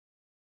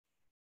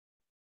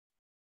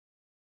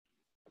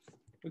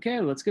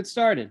Okay, let's get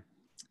started.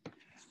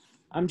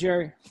 I'm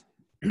Jerry.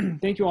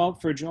 Thank you all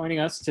for joining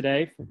us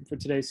today for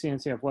today's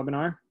CNCF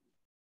webinar.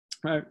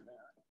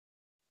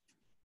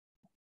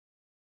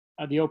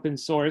 The open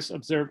source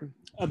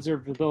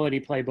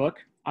observability playbook.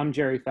 I'm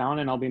Jerry Fallon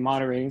and I'll be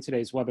moderating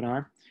today's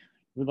webinar.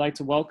 We'd like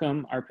to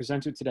welcome our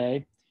presenter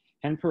today,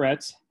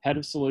 Peretz, Head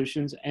of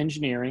Solutions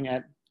Engineering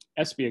at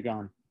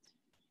Espiagon.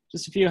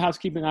 Just a few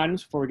housekeeping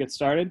items before we get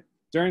started.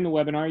 During the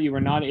webinar, you are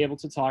not able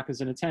to talk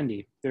as an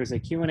attendee. There's a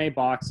Q&A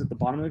box at the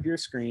bottom of your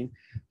screen.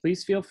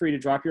 Please feel free to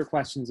drop your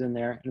questions in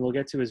there and we'll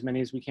get to as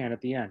many as we can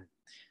at the end.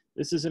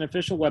 This is an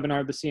official webinar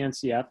of the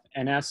CNCF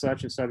and as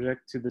such is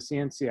subject to the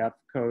CNCF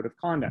Code of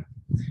Conduct.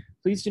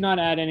 Please do not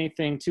add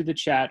anything to the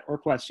chat or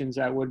questions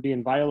that would be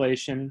in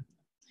violation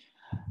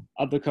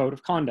of the Code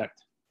of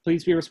Conduct.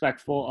 Please be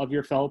respectful of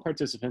your fellow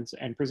participants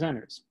and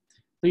presenters.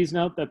 Please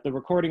note that the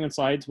recording and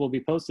slides will be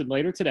posted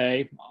later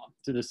today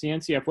to the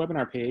CNCF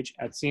webinar page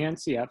at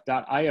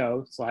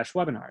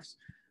cncf.io/webinars.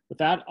 With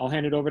that, I'll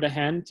hand it over to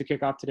Hen to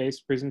kick off today's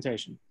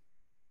presentation.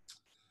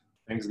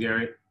 Thanks,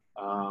 Gary.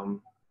 Hello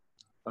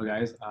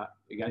guys,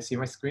 you guys see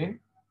my screen?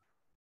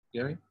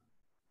 Gary?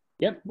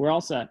 Yep, we're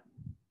all set.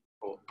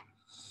 Cool.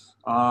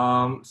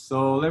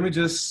 So let me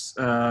just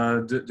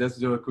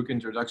do a quick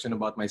introduction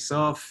about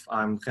myself.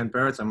 I'm Hen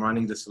Peretz. I'm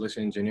running the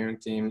solution engineering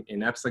team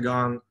in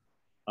Espiagon.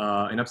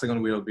 In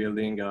Espiagon, we are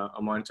building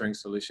a monitoring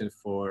solution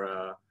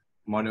for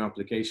modern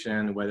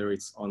application, whether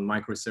it's on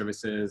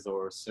microservices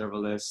or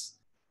serverless,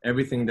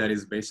 everything that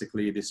is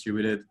basically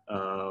distributed.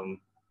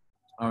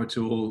 Our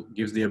tool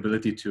gives the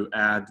ability to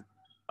add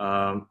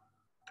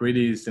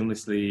pretty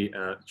seamlessly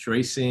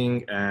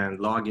tracing and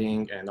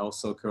logging and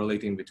also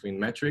correlating between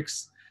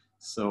metrics.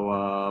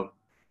 So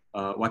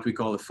what we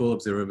call a full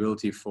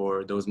observability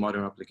for those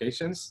modern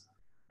applications.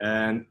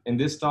 And in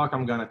this talk,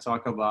 I'm gonna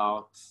talk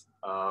about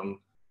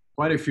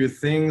quite a few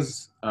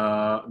things.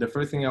 The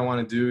first thing I want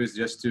to do is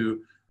just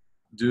to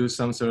do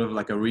some sort of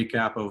like a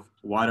recap of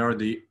what are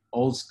the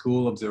old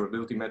school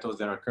observability methods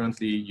that are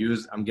currently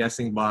used, I'm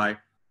guessing by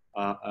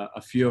a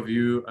few of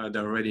you that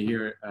are already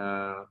here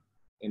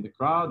in the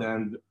crowd,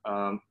 and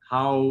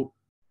how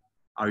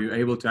are you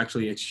able to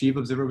actually achieve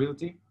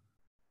observability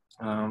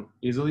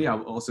easily.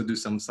 I'll also do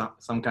some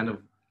kind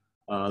of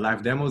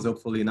live demos.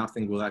 Hopefully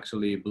nothing will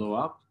actually blow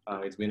up.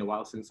 It's been a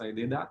while since I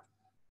did that.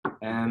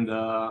 And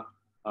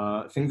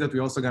things that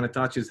we're also going to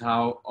touch is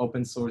how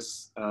open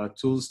source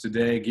tools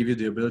today give you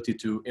the ability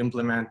to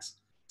implement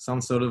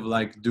some sort of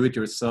like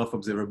do-it-yourself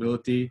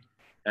observability,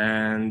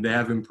 and they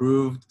have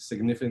improved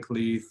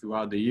significantly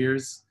throughout the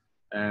years.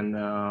 And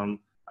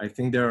I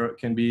think there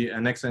can be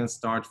an excellent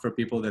start for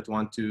people that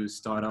want to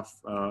start off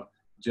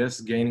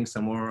just gaining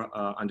some more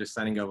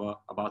understanding of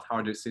about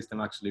how the system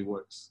actually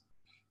works.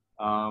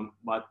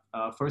 But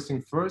first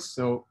thing first,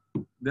 so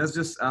let's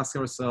just ask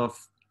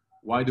ourselves,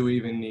 why do we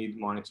even need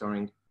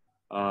monitoring?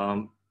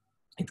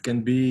 It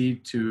can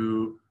be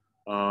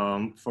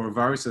for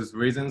various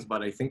reasons,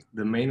 but I think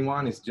the main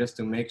one is just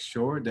to make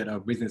sure that our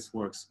business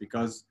works.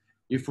 Because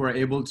if we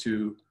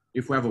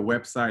have a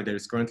website that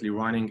is currently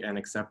running and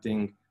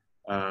accepting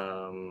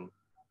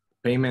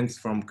payments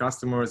from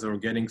customers or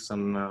getting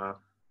some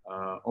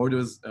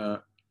orders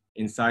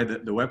inside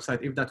the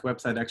website, if that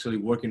website actually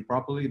working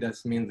properly,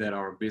 that means that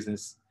our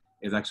business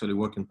is actually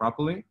working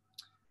properly.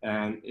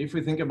 And if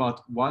we think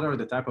about what are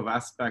the type of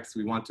aspects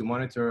we want to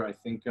monitor, I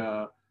think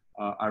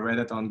I read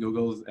it on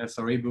Google's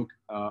SRE book.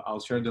 I'll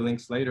share the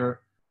links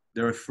later.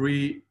 There are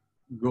 3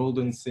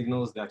 golden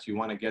signals that you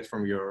want to get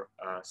from your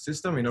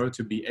system in order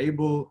to be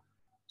able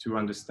to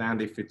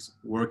understand if it's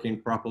working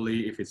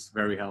properly, if it's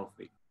very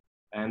healthy.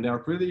 And they are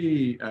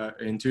pretty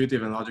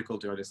intuitive and logical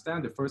to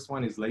understand. The first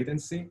one is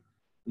latency,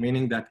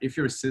 meaning that if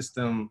your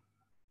system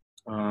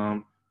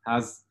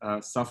has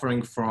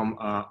suffering from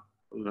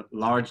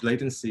large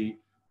latency,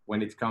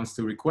 when it comes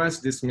to requests,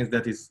 this means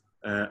that it's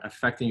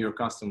affecting your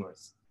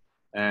customers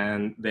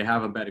and they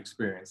have a bad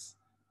experience.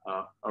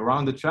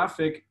 Around the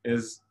traffic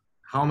is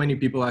how many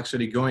people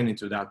actually going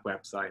into that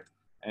website.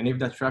 And if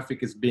that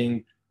traffic is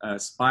being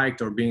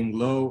spiked or being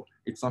low,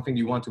 it's something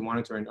you want to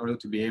monitor in order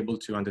to be able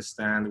to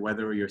understand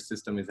whether your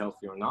system is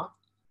healthy or not.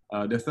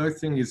 The third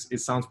thing is,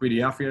 it sounds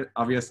pretty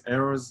obvious,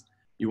 errors.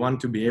 You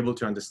want to be able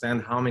to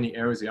understand how many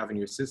errors you have in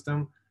your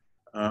system.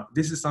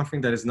 This is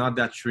something that is not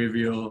that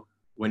trivial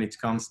when it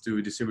comes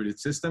to distributed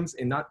systems.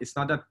 It's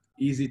not that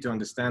easy to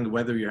understand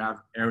whether you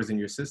have errors in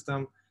your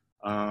system.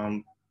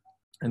 And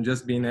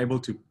just being able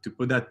to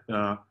put that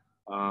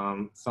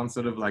some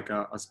sort of like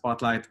a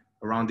spotlight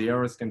around the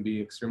errors can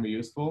be extremely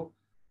useful.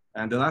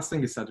 And the last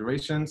thing is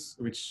saturations,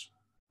 which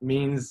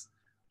means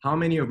how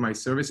many of my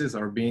services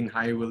are being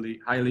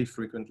highly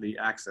frequently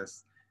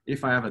accessed.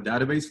 If I have a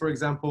database, for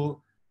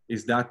example,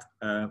 is that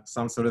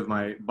some sort of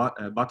my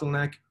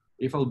bottleneck?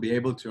 If I'll be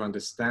able to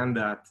understand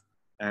that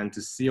and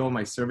to see all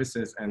my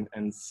services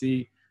and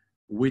see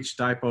which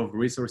type of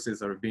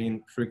resources are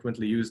being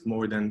frequently used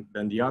more than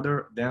the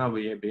other, then I'll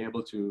be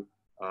able to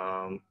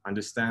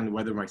understand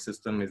whether my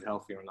system is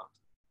healthy or not.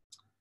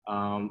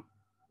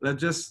 Let's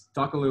just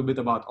talk a little bit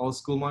about old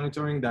school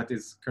monitoring that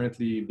is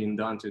currently being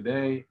done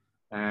today.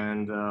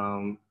 And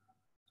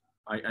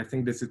I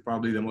think this is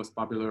probably the most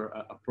popular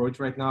approach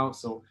right now.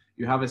 So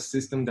you have a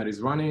system that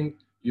is running.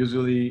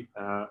 Usually,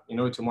 in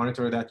order to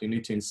monitor that, you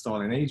need to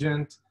install an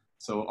agent.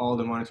 So all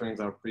the monitorings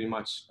are pretty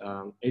much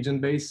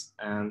agent-based.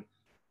 And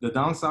the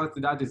downside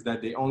to that is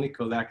that they only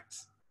collect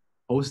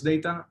host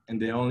data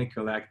and they only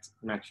collect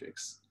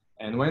metrics.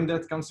 And when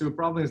that comes to a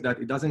problem is that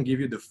it doesn't give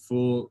you the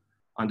full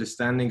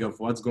understanding of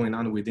what's going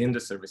on within the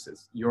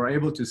services. You're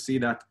able to see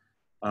that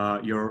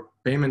your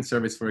payment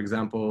service, for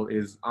example,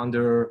 is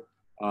under,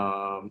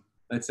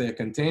 let's say, a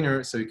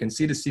container. So you can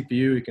see the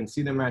CPU, you can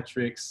see the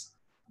metrics,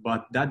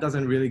 but that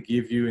doesn't really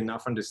give you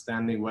enough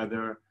understanding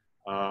whether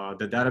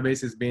the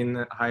database is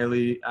being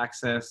highly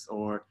accessed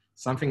or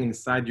something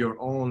inside your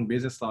own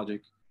business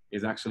logic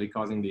is actually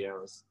causing the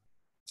errors.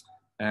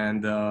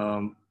 And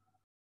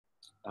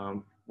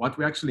what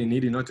we actually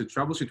need in order to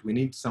troubleshoot, we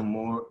need some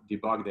more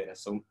debug data.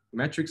 So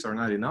metrics are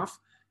not enough.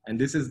 And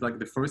this is like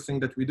the first thing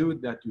that we do,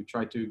 that we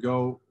try to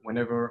go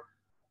whenever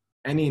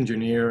any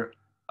engineer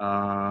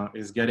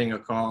is getting a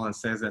call and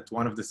says that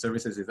one of the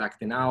services is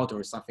acting out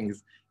or something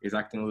is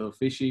acting a little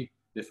fishy.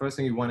 The first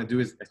thing you want to do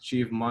is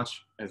achieve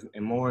as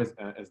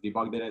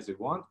debug data as you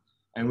want.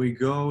 And we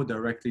go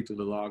directly to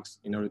the logs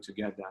in order to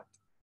get that.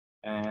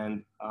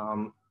 And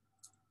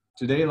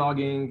today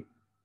logging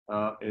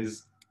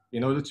is,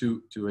 in order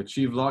to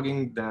achieve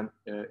logging, then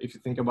if you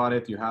think about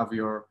it, you have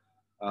your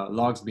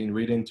logs being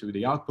written to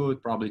the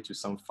output, probably to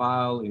some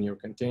file in your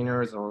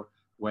containers, or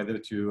whether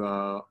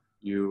to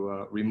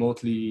you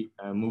remotely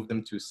move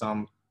them to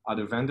some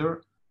other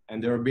vendor.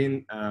 And they're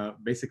being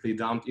basically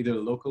dumped either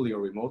locally or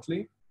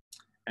remotely.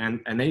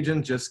 And an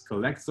agent just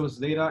collects those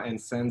data and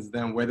sends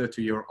them whether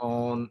to your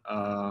own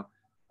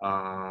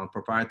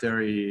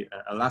proprietary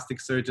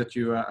Elasticsearch that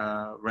you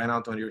ran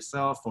out on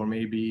yourself, or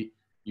maybe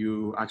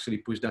you actually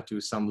push that to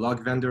some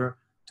log vendor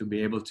to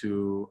be able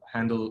to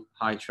handle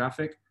high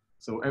traffic.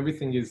 So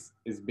everything is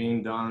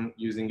being done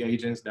using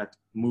agents that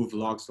move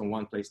logs from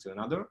one place to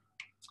another.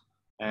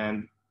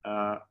 And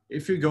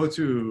if you go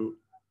to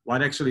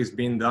what actually is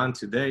being done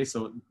today,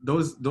 so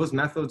those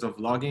methods of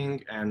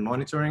logging and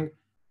monitoring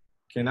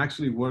can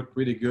actually work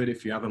pretty good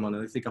if you have a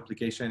monolithic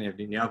application, if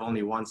you have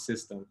only one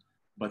system.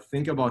 But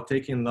think about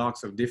taking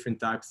logs of different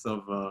types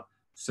of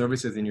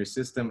services in your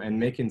system and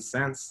making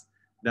sense.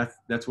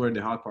 That's where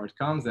the hard part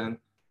comes. And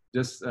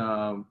just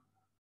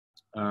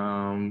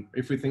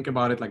if we think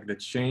about it, like the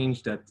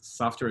change that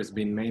software has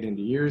been made in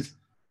the years,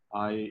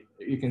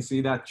 you can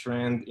see that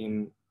trend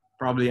in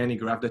probably any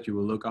graph that you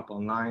will look up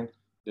online.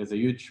 There's a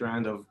huge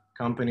trend of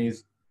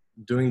companies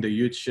doing the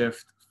huge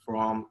shift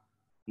from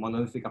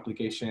monolithic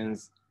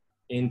applications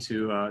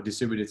into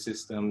distributed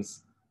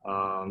systems.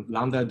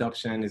 Lambda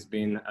adoption has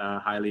been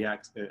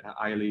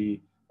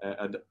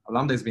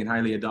Lambda has been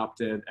highly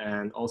adopted,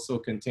 and also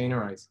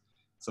containerized.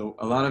 So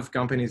a lot of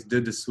companies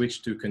did the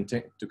switch to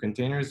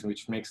containers,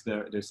 which makes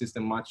their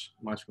system much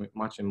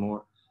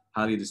more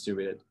highly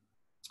distributed.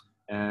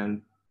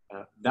 And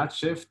that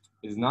shift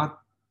is not,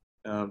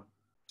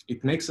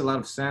 it makes a lot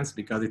of sense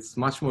because it's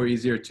much more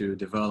easier to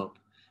develop.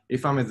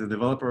 If I'm as a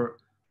developer,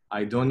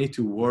 I don't need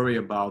to worry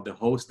about the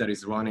host that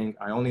is running.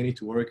 I only need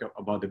to worry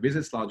about the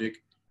business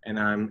logic, and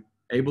I'm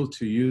able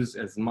to use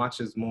as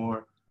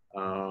more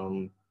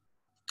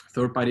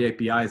third-party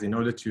APIs in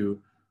order to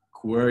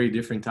query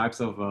different types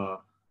of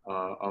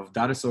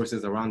data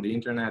sources around the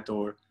internet.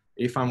 Or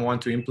if I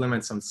want to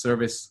implement some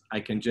service, I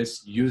can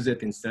just use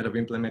it instead of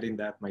implementing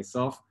that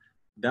myself.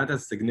 That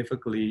has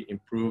significantly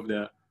improved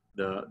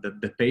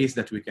the pace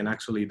that we can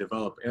actually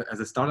develop. As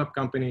a startup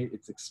company,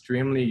 it's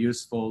extremely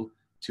useful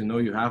to know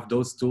you have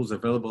those tools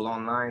available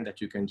online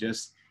that you can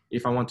just,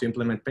 if I want to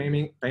implement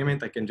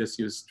payment, I can just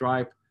use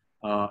Stripe.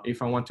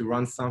 If I want to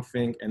run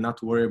something and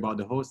not worry about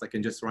the host, I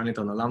can just run it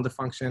on a Lambda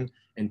function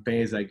and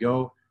pay as I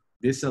go.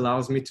 This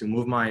allows me to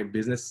move my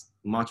business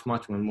much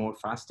more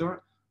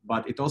faster,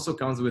 but it also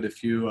comes with a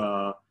few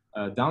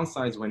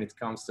downsides when it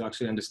comes to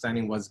actually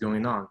understanding what's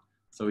going on.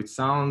 So it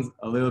sounds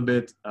a little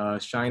bit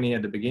shiny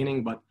at the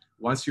beginning, but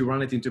once you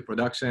run it into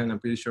production, I'm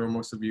pretty sure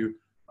most of you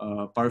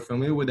are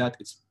familiar with that,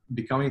 it's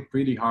becoming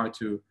pretty hard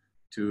to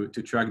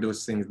track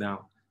those things down.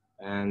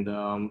 And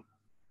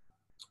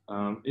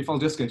if I'll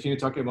just continue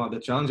talking about the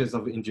challenges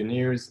of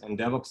engineers and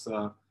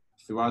DevOps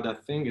throughout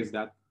that thing, is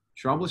that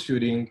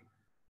troubleshooting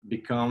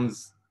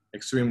becomes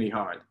extremely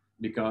hard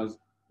because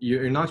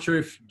you're not sure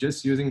if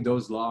just using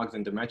those logs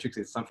and the metrics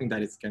is something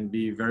that can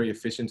be very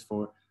efficient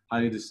for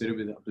highly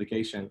distributed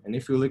application. And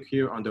if you look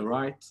here on the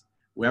right,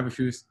 we have a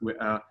few,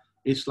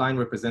 each line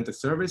represents a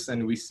service,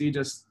 and we see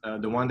just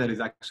the one that is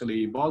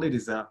actually bolded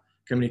is a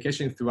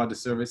communication throughout the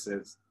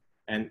services.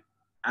 And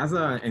as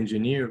an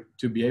engineer,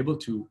 to be able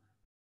to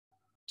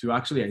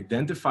actually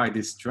identify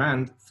this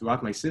trend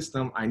throughout my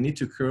system, I need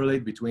to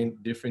correlate between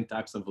different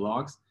types of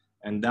logs.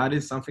 And that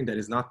is something that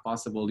is not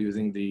possible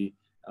using the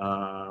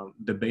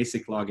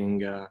basic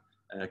logging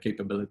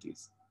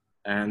capabilities.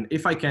 And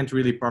if I can't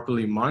really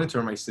properly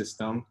monitor my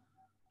system,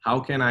 how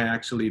can I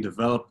actually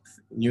develop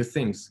new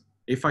things?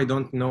 If I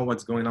don't know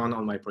what's going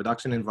on my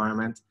production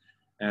environment,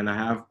 and I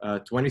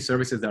have 20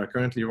 services that are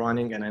currently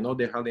running, and I know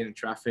they're handling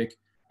traffic,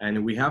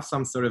 and we have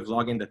some sort of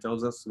login that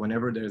tells us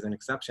whenever there's an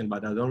exception,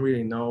 but I don't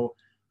really know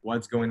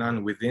what's going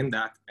on within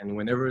that. And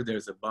whenever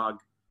there's a bug,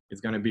 it's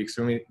going to be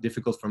extremely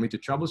difficult for me to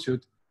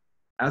troubleshoot.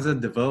 As a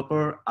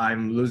developer,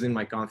 I'm losing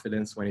my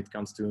confidence when it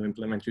comes to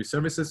implementing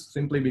services,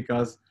 simply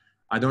because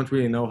I don't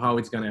really know how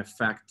it's going to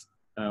affect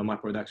my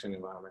production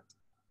environment.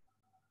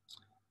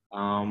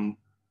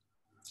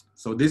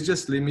 So this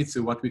just leads me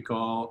to what we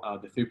call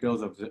the 3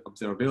 pillars of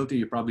observability.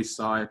 You probably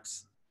saw it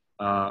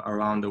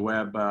around the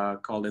web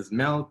called as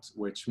MELT,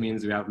 which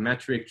means we have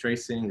metric,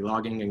 tracing,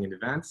 logging, and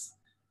events.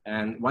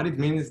 And what it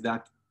means is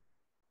that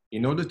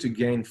in order to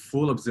gain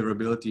full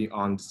observability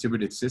on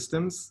distributed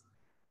systems,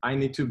 I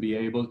need to be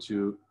able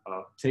to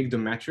take the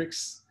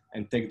metrics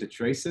and take the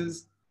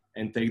traces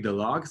and take the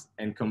logs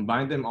and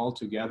combine them all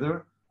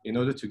together in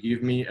order to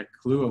give me a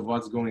clue of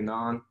what's going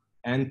on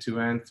end to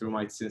end through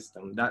my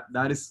system.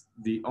 That is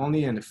the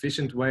only and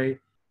efficient way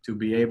to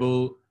be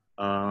able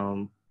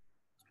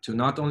to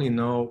not only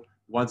know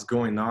what's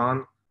going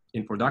on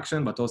in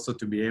production, but also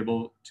to be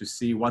able to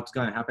see what's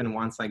gonna happen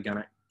once I'm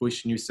gonna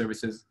push new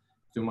services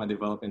through my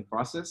development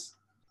process.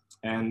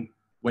 And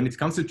when it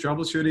comes to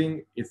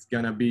troubleshooting, it's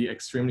gonna be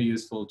extremely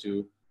useful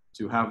to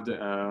have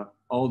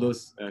all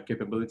those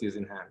capabilities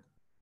in hand.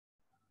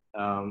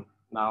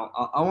 Now,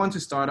 I want to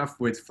start off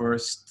with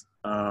first,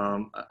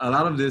 a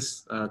lot of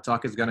this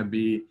talk is gonna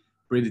be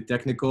pretty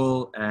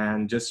technical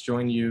and just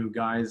showing you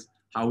guys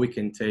how we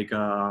can take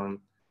a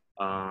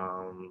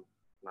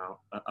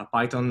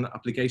Python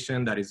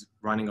application that is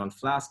running on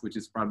Flask, which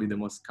is probably the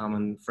most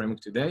common framework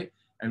today.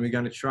 And we're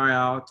gonna try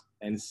out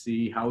and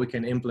see how we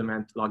can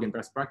implement login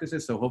best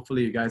practices. So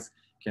hopefully you guys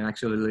can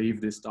actually leave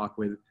this talk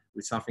with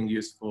something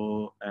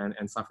useful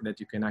and something that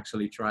you can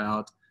actually try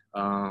out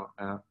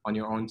on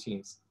your own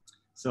teams.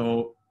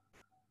 So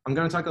I'm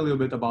gonna talk a little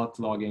bit about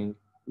logging.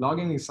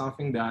 Logging is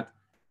something that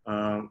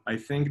I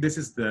think this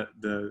is the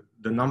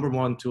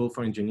 #1 tool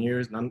for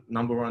engineers,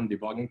 #1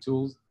 debugging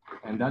tools.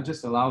 And that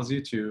just allows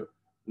you to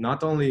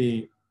not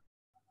only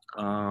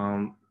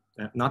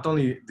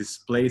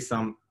display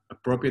some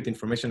appropriate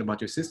information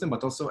about your system,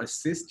 but also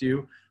assist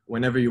you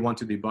whenever you want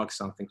to debug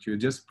something, to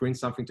just print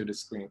something to the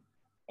screen.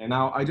 And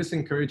now I just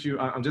encourage you,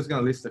 I'm just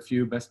gonna list a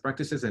few best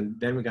practices and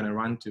then we're gonna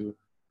run to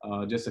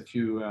just a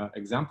few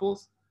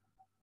examples.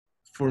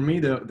 For me,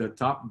 the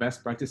top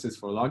best practices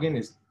for logging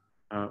is,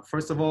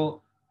 first of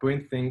all,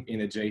 print things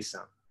in a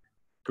JSON,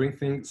 print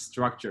things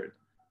structured.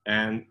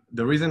 And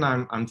the reason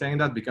I'm saying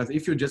that, because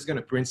if you're just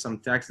gonna print some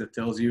text that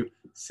tells you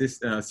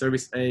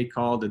service A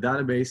called the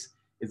database,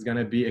 it's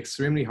gonna be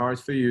extremely hard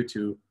for you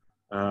to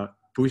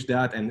push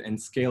that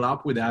and scale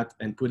up with that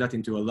and put that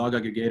into a log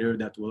aggregator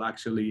that will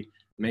actually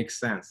make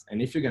sense.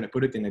 And if you're gonna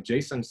put it in a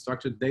JSON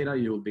structured data,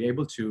 you'll be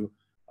able to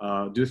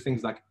do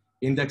things like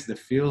index the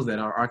fields that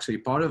are actually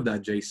part of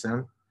that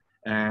JSON,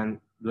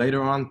 and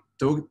later on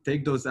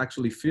take those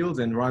actually fields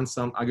and run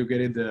some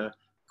aggregated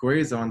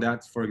queries on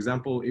that. For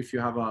example, if you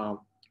have a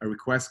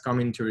request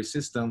coming to your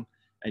system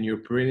and you're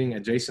printing a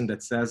JSON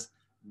that says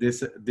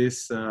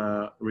this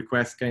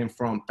request came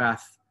from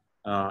path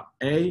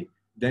A,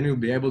 then you'll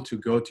be able to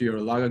go to your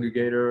log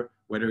aggregator,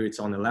 whether it's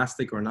on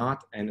Elastic or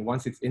not. And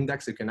once it's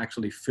indexed, you can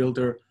actually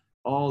filter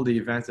all the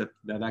events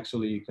that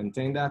actually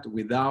contain that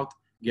without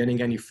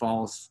getting any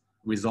false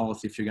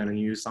results if you're gonna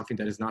use something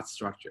that is not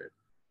structured.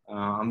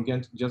 I'm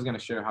just gonna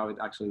share how it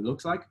actually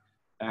looks like.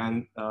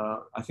 And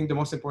I think the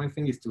most important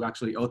thing is to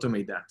actually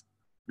automate that,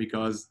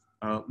 because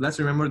let's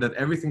remember that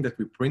everything that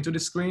we print to the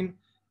screen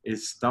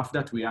is stuff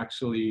that we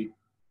actually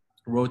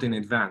wrote in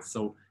advance.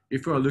 So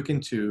if we're looking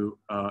to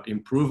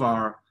improve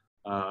our,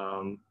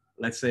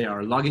 let's say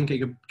our logging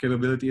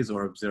capabilities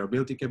or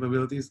observability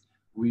capabilities,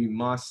 we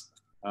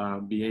must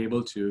be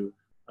able to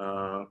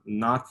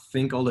not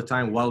think all the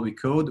time while we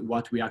code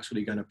what we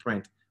actually gonna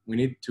print. We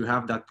need to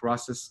have that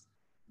process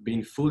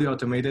being fully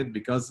automated,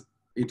 because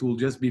it will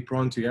just be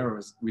prone to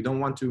errors. We don't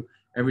want to,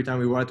 every time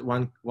we write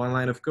one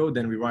line of code,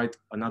 then we write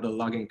another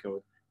logging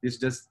code. This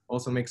just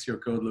also makes your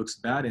code looks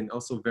bad and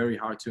also very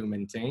hard to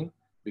maintain,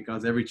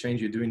 because every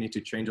change you do, you need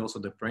to change also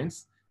the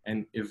prints.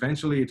 And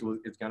eventually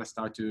it's gonna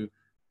start to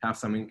have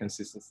some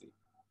inconsistency.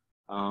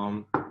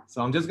 So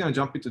I'm just gonna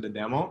jump into the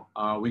demo.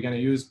 We're gonna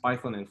use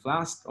Python and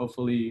Flask.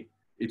 Hopefully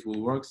it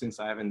will work since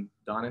I haven't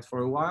done it for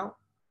a while.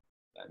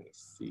 Let me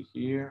see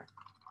here.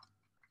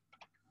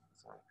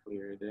 So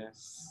clear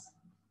this,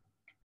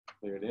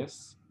 clear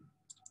this.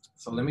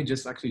 So let me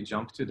just actually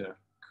jump to the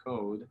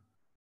code.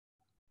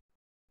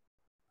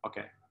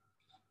 Okay.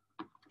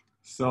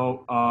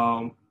 So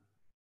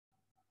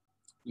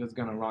just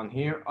gonna run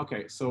here.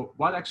 Okay, so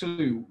what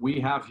actually we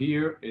have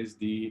here is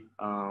the,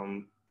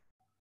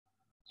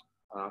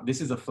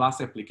 this is a Flask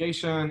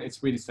application. It's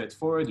pretty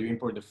straightforward. You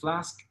import the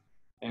Flask,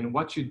 and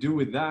what you do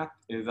with that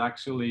is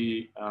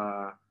actually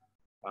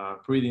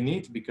pretty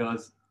neat,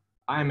 because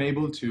I'm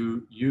able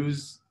to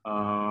use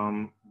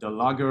the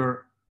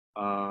logger.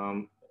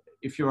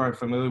 If you are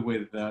familiar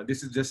with,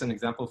 this is just an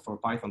example for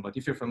Python, but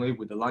if you're familiar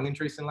with the login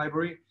tracing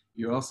library,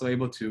 you're also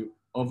able to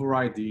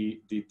override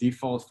the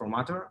default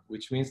formatter,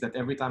 which means that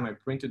every time I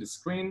print to the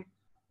screen,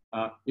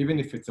 even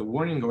if it's a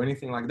warning or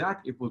anything like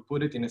that, it will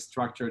put it in a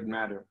structured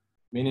manner,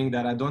 meaning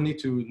that I don't need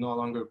to no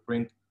longer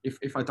print.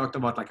 If I talked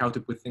about like how to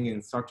put things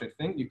in structured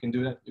thing, you can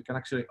do that. You can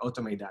actually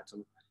automate that. So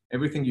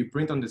everything you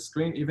print on the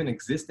screen, even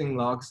existing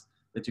logs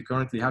that you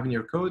currently have in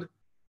your code,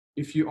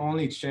 if you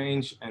only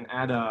change and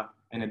add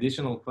an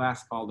additional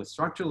class called the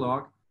structure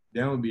log,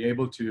 then we'll be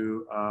able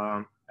to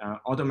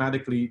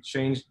automatically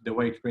change the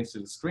way it prints to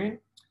the screen.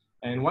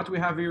 And what we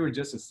have here is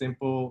just a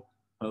simple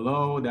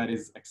hello that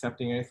is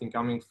accepting anything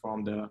coming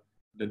from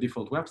the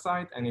default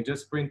website, and it's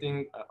just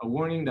printing a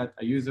warning that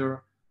a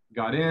user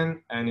got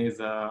in and is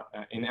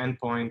in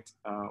endpoint,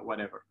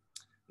 whatever.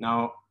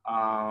 Now,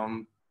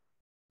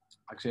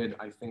 actually,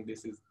 I think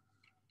this is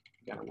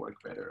gonna work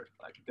better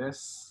like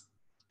this.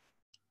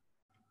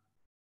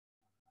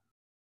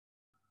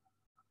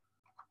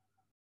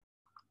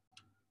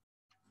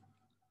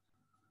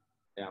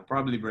 Yeah, I'm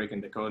probably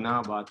breaking the code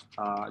now, but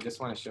I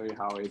just want to show you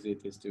how easy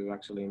it is to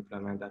actually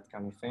implement that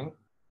kind of thing.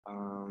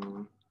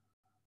 I'm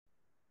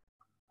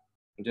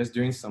just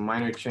doing some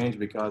minor change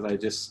because I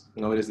just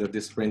noticed that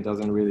this print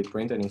doesn't really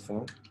print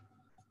anything.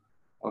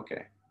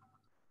 Okay.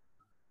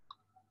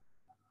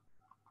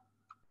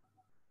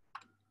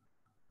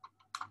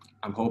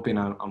 I'm hoping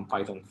I'm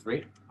Python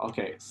 3.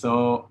 Okay,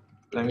 so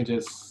let me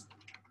just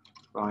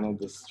run it,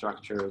 the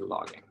structure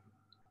logging.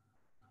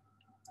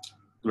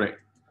 Great.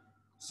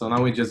 So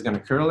now we're just gonna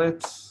curl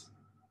it.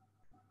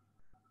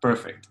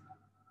 Perfect.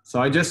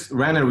 So I just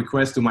ran a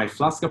request to my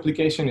Flask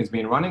application. It's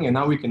been running, and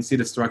now we can see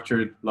the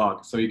structured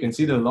log. So you can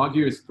see the log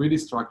here is pretty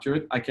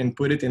structured. I can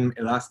put it in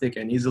Elastic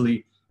and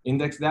easily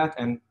index that.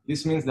 And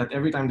this means that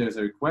every time there's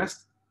a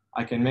request,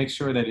 I can make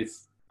sure that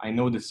I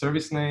know the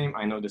service name,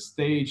 I know the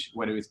stage,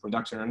 whether it's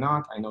production or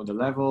not, I know the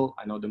level,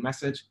 I know the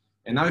message.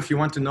 And now if you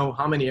want to know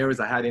how many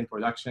errors I had in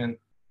production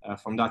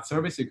from that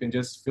service, you can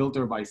just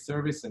filter by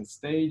service and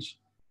stage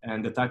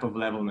and the type of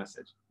level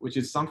message, which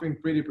is something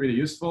pretty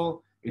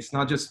useful. It's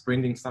not just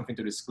printing something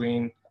to the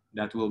screen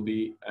that will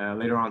be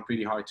later on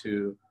pretty hard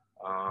to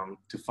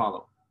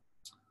follow.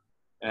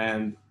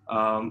 And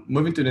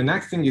moving to the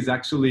next thing is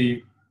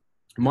actually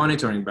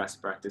monitoring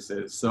best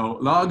practices. So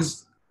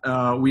logs,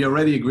 we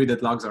already agreed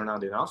that logs are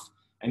not enough.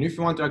 And if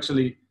you want to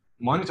actually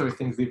monitor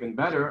things even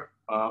better,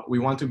 we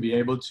want to be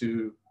able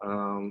to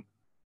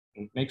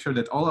make sure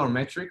that all our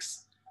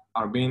metrics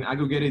are being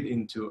aggregated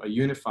into a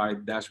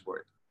unified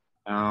dashboard.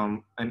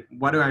 And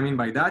what do I mean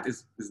by that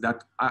is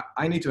that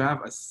I need to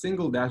have a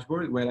single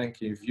dashboard where I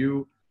can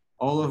view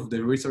all of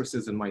the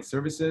resources in my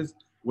services,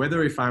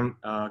 whether if I'm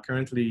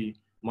currently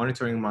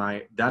monitoring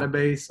my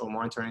database or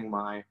monitoring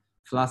my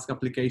Flask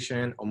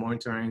application or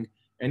monitoring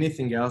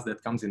anything else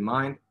that comes in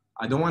mind.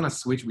 I don't want to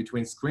switch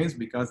between screens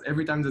because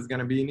every time there's going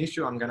to be an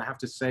issue, I'm going to have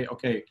to say,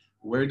 okay,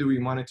 where do we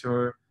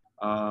monitor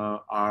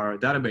our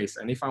database?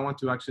 And if I want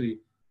to actually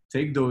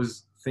take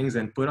those things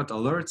and put out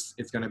alerts,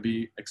 it's going to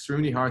be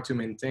extremely hard to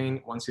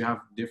maintain once you have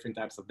different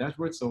types of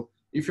dashboards. So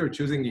if you're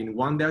choosing in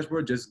one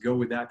dashboard, just go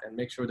with that and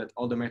make sure that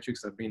all the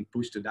metrics are being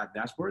pushed to that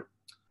dashboard.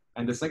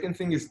 And the second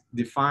thing is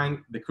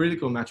define the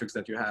critical metrics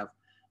that you have.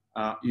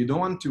 You don't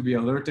want to be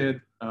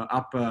alerted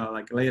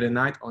like late at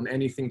night on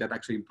anything that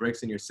actually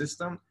breaks in your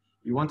system.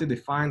 You want to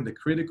define the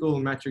critical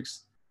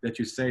metrics that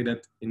you say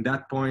that in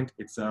that point,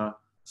 it's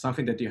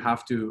something that you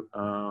have to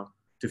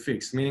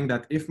fix. Meaning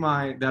that if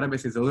my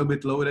database is a little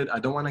bit loaded, I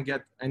don't want to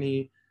get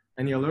any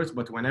alerts,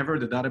 but whenever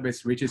the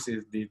database reaches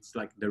it's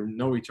like the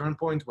no return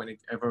point,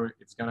 whenever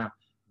it's gonna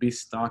be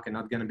stuck and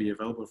not gonna be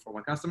available for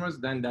my customers,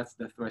 then that's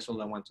the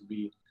threshold I want to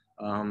be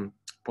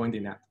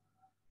pointing at.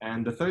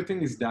 And the third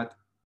thing is that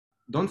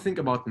don't think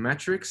about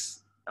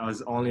metrics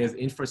as only as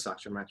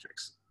infrastructure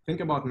metrics. Think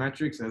about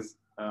metrics as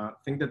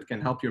things that can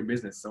help your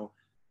business. So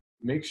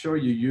make sure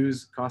you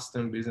use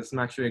custom business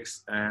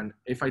metrics. And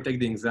if I take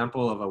the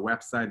example of a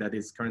website that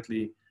is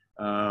currently,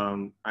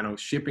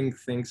 shipping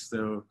things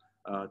to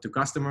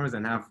customers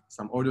and have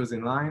some orders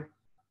in line,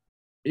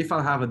 if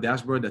I have a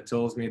dashboard that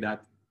tells me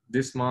that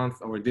this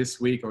month or this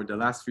week or the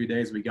last few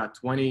days, we got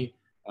 20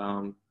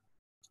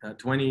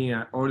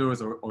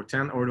 orders or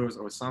 10 orders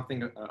or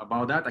something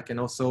about that, I can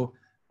also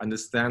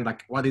understand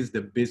like what is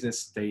the business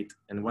state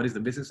and what is the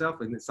business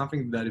health. And it's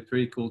something that is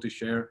pretty cool to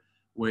share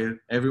with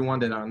everyone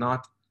that are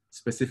not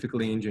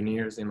specifically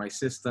engineers in my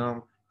system.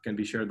 It can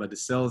be shared by the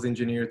sales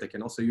engineers. They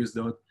can also use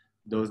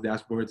those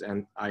dashboards.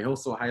 And I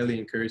also highly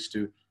encourage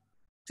to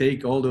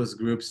take all those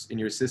groups in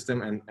your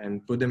system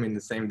and put them in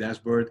the same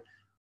dashboard.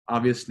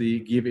 Obviously,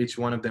 give each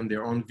one of them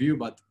their own view,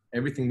 but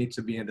everything needs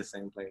to be in the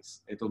same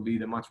place. It will be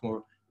the much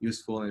more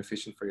useful and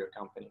efficient for your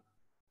company.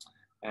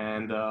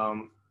 And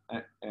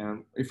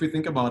if we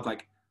think about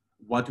like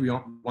what we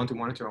want to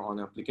monitor on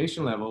an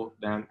application level,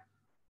 then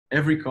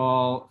every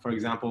call, for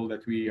example,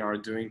 that we are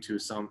doing to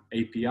some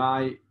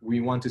API,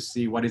 we want to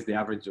see what is the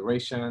average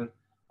duration.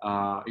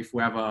 If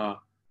we have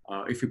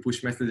if we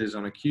push messages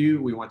on a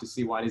queue, we want to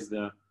see what is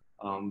the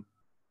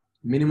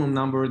minimum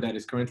number that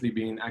is currently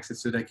being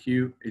accessed to that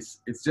queue.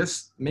 It's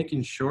just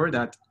making sure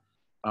that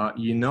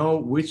you know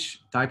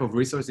which type of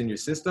resource in your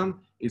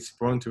system is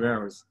prone to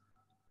errors.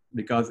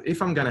 Because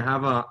if I'm gonna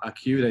have a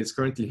queue that is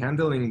currently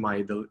handling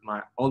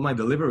all my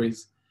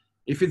deliveries,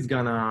 if it's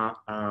gonna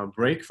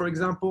break, for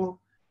example,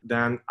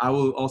 then I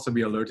will also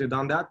be alerted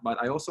on that.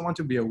 But I also want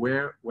to be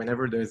aware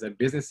whenever there's a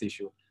business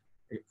issue.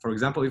 For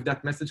example, if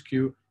that message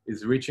queue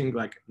is reaching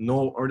like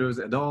no orders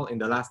at all in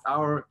the last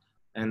hour,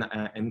 and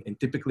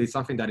typically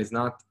something that is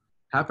not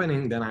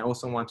happening, then I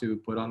also want to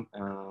put on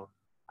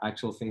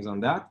actual things on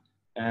that.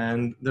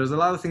 And there's a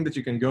lot of things that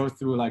you can go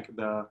through, like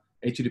the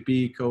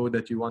HTTP code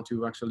that you want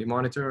to actually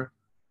monitor.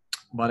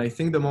 But I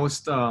think the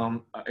most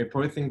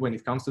important thing when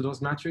it comes to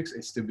those metrics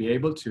is to be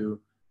able to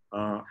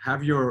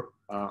have your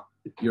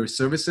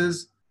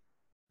services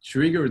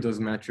trigger those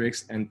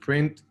metrics and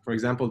print, for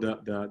example,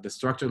 the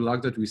structured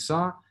log that we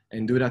saw,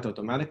 and do that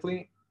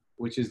automatically,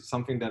 which is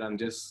something that I'm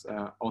just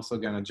also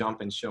gonna jump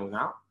and show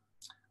now.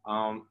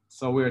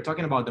 So we're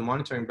talking about the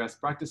monitoring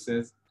best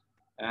practices,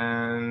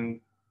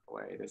 and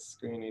wait, the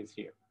screen is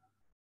here.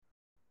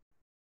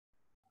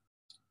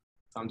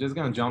 So I'm just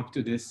gonna jump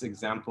to this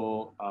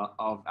example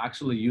of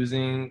actually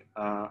using,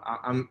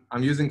 I'm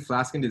using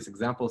Flask in this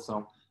example,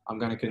 so I'm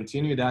gonna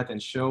continue that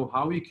and show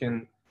how we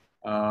can,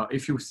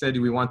 if you said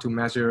we want to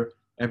measure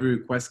every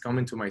request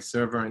coming to my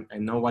server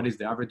and know what is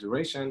the average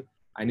duration,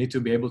 I need to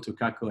be able to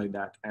calculate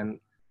that. And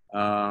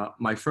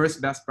my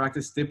first best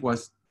practice tip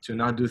was to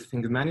not do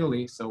things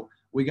manually. So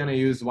we're gonna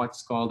use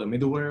what's called a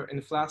middleware in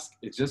Flask.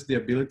 It's just the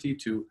ability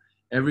to,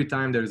 every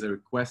time there's a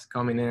request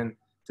coming in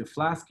to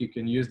Flask, you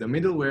can use the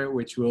middleware,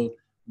 which will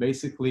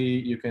basically,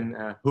 you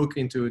can hook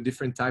into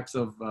different types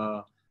of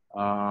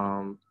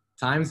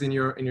times in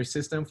your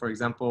system. For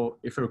example,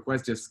 if a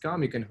request just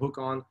come, you can hook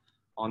on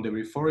the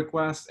before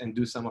request and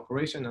do some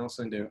operation, and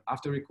also in the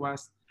after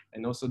request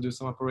and also do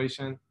some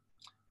operation.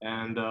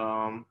 And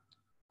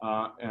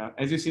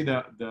as you see,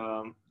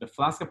 the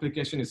Flask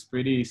application is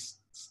pretty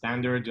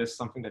standard, just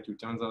something that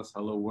returns us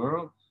hello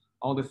world.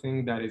 All the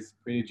thing that is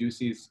pretty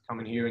juicy is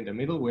coming here in the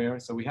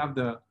middleware. So we have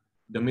the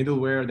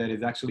middleware that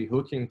is actually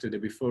hooking to the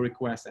before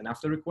request and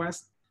after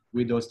request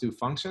with those two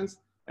functions.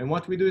 And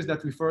what we do is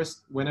that we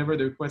first, whenever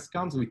the request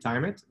comes, we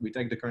time it. We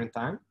take the current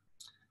time.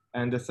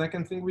 And the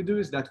second thing we do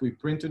is that we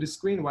print to the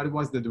screen what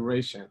was the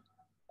duration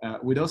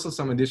with also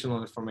some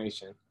additional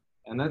information.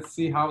 And let's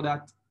see how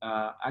that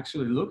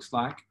actually looks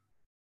like.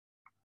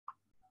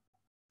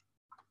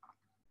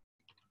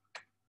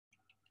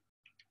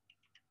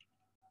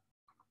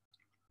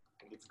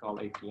 It's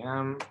called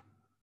APM.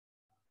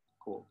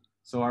 Cool.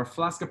 So our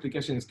Flask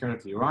application is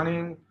currently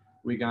running.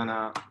 We're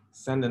gonna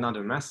send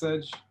another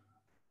message.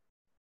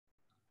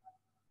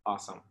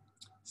 Awesome.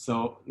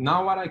 So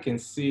now what I can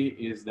see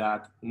is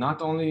that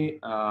not only,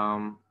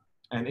 and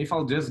if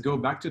I'll just go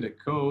back to the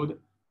code,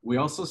 we're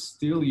also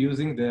still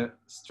using the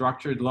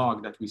structured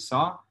log that we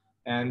saw.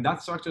 And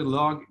that structured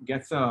log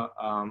gets a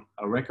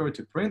record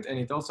to print. And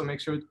it also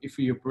makes sure if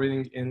you're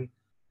printing in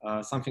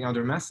something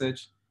under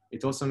message,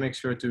 it also makes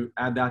sure to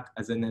add that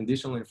as an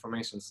additional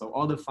information. So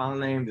all the file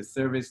name, the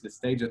service, the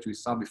stage that we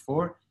saw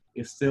before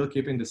is still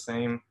keeping the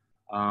same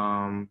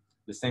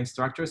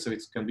structure. So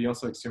it can be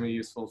also extremely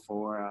useful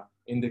for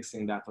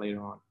indexing that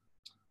later on.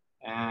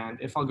 And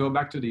if I'll go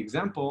back to the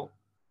example,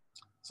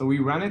 so we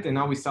ran it and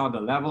now we saw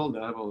the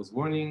level is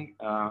warning.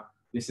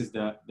 This is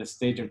the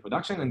stage in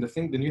production. And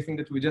the new thing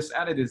that we just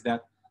added is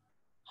that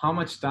how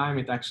much time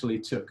it actually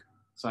took.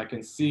 So I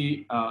can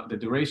see the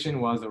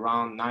duration was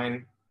around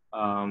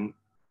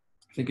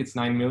I think it's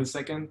 9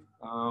 milliseconds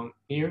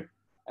here,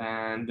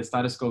 and the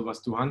status code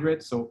was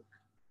 200. So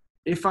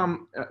if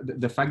I'm,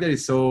 the fact that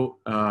it's so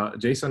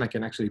JSON, I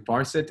can actually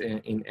parse it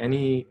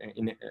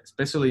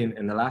especially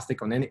in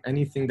Elastic on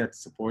anything that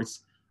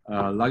supports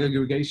log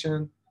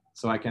aggregation.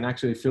 So I can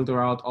actually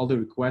filter out all the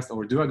requests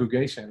or do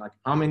aggregation, like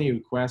how many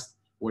requests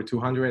were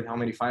 200, how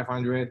many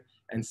 500,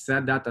 and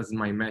set that as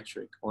my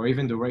metric, or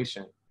even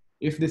duration.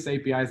 If this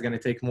API is gonna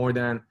take more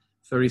than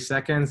 30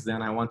 seconds,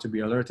 then I want to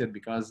be alerted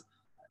because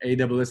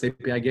AWS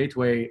API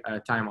Gateway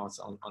timeouts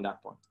on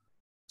that point.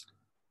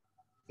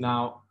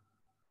 Now,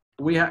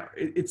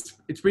 it's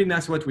pretty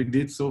nice what we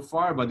did so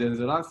far, but there's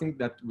a lot of things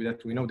that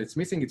we know that's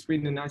missing. It's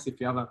pretty nice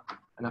if you have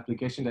an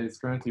application that is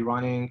currently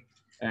running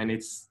and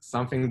it's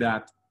something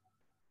that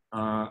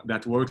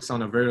that works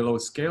on a very low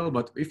scale.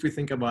 But if we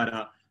think about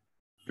a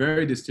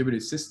very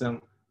distributed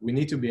system, we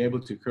need to be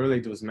able to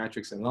correlate those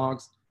metrics and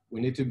logs. We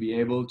need to be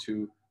able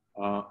to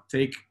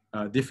take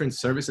different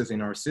services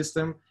in our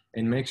system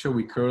and make sure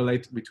we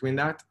correlate between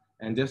that.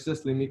 And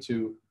just limit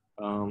to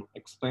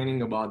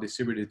explaining about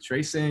distributed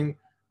tracing.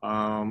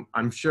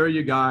 I'm sure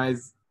you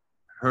guys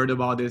heard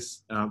about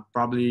this,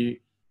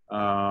 probably a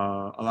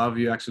lot of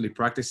you actually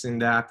practicing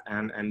that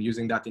and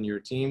using that in your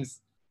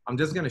teams. I'm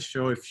just gonna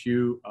show a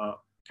few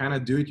kind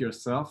of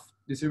do-it-yourself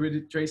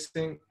distributed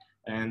tracing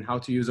and how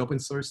to use open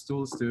source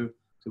tools to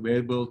be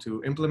able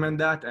to implement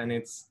that. And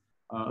it's,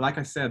 like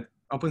I said,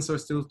 open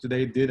source tools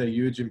today did a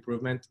huge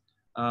improvement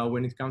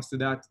when it comes to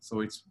that.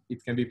 So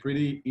it can be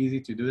pretty easy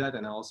to do that.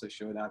 And I'll also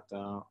show that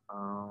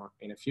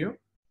in a few.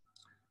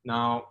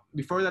 Now,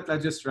 before that,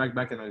 let's just track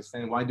back and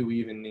understand why do we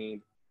even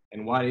need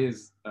and what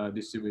is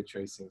distributed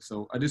tracing.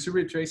 So a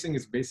distributed tracing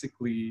is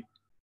basically,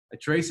 a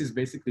trace is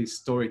basically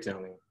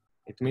storytelling.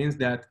 It means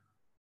that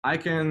I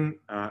can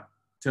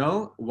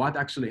tell what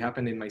actually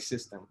happened in my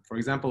system. For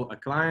example, a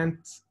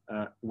client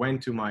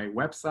went to my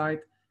website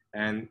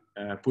and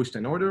pushed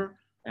an order,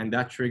 and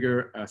that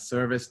triggered a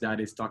service that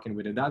is talking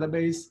with a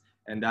database,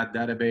 and that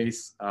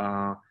database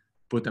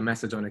put a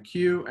message on a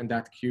queue, and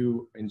that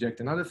queue inject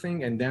another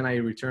thing, and then I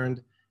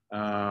returned,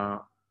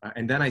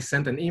 and then I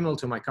sent an email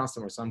to my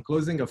customer. So I'm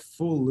closing a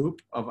full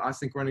loop of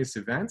asynchronous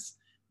events,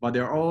 but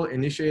they're all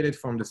initiated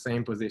from the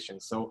same position.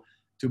 So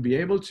to be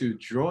able to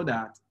draw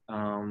that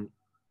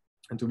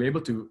and to be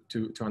able to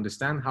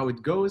understand how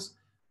it goes,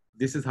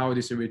 this is how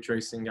distributed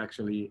tracing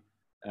actually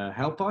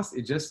help us.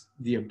 It's just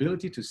the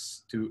ability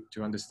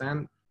to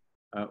understand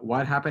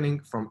what's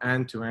happening from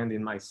end to end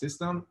in my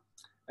system.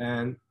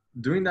 And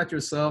doing that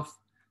yourself,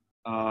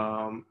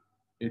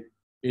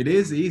 it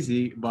is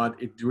easy,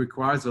 but it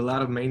requires a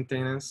lot of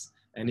maintenance.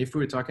 And if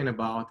we're talking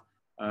about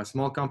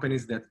small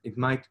companies, that it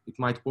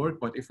might work,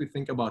 but if we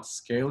think about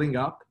scaling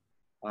up,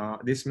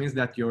 this means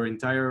that your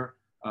entire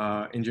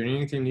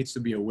engineering team needs to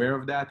be aware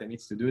of that and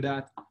needs to do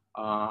that.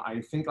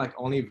 I think like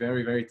only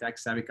very, very tech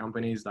savvy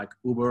companies like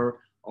Uber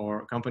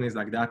or companies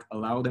like that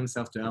allow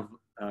themselves to have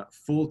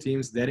full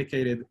teams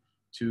dedicated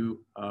to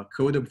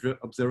code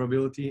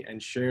observability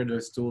and share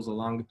those tools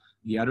along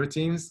the other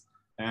teams.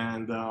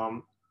 And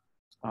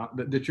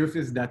the truth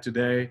is that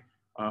today,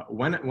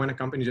 when a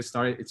company just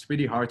started, it's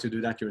pretty hard to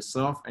do that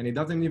yourself. And it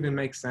doesn't even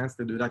make sense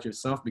to do that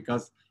yourself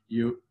because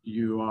you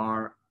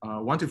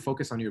want to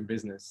focus on your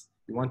business.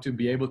 You want to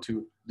be able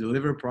to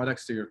deliver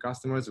products to your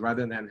customers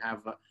rather than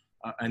have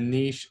a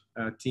niche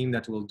team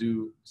that will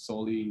do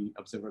solely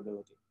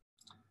observability.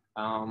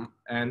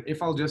 And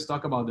if I'll just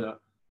talk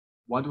about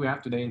what we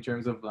have today in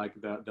terms of like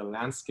the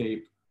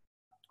landscape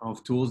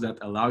of tools that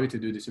allow you to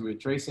do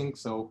distributed tracing.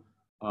 So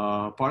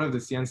part of the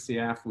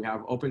CNCF, we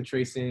have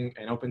OpenTracing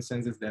and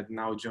OpenCensus that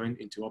now joined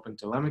into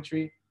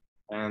OpenTelemetry,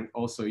 and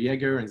also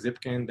Jaeger and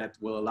Zipkin that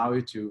will allow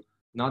you to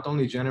not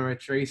only generate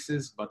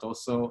traces, but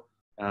also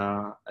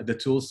the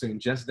tools to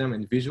ingest them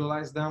and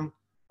visualize them.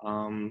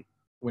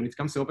 When it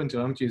comes to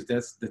OpenTelemetry,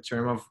 that's the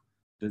term of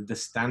the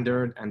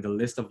standard and the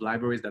list of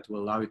libraries that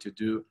will allow you to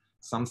do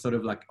some sort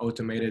of like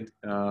automated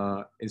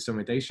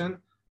instrumentation.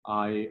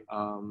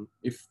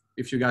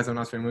 If you guys are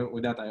not familiar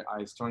with that,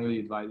 I strongly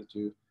advise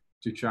you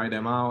to try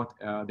them out.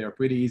 They're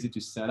pretty easy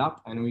to set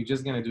up, and we're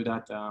just gonna do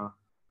that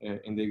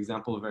in the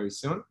example very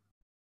soon.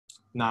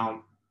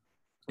 Now,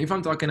 if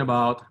I'm talking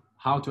about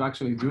how to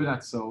actually do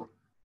that, so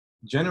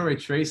generate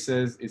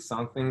traces is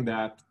something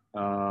that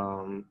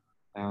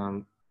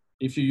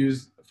if you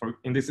use,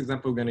 in this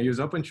example, we're gonna use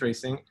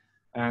OpenTracing,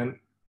 and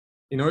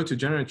in order to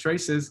generate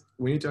traces,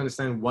 we need to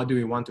understand what do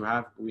we want to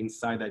have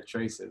inside that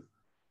traces.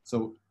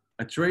 So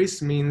a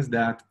trace means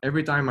that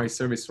every time my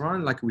service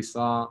run, like we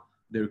saw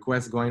the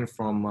request going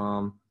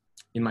from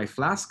in my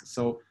Flask.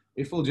 So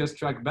if we'll just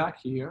track back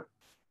here,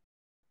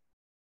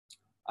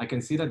 I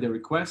can see that the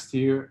request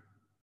here,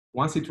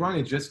 once it runs,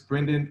 it just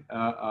printed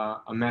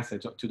a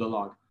message to the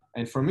log.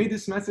 And for me,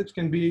 this message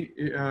can be,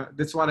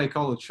 that's what I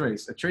call a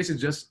trace. A trace is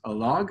just a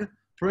log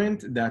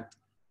print that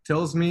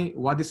tells me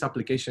what this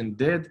application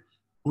did,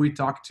 who it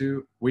talked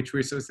to, which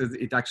resources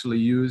it actually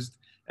used,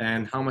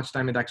 and how much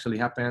time it actually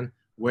happened,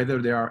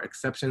 whether there are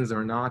exceptions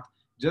or not.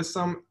 Just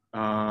some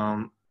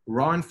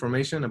raw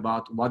information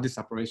about what this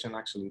operation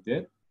actually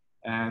did.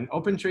 And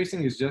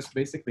OpenTracing is just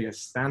basically a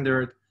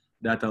standard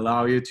that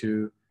allow you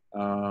to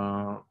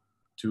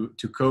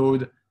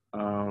code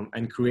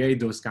and create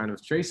those kind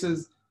of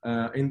traces.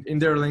 In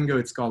their lingo,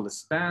 it's called a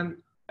span.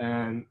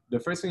 And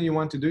the first thing you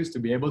want to do is to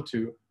be able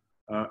to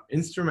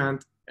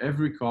instrument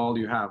every call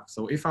you have.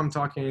 So if I'm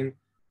talking,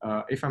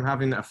 if I'm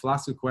having a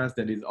Flask request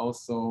that is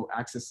also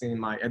accessing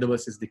my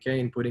AWS SDK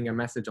and putting a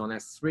message on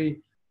S3,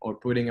 or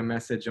putting a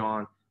message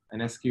on an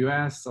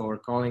SQS, or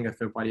calling a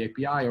third-party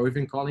API, or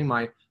even calling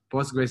my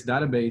Postgres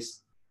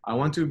database, I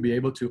want to be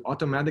able to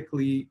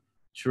automatically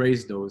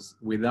trace those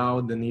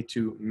without the need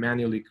to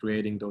manually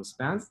creating those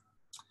spans.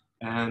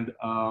 And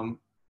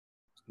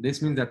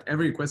this means that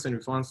every request and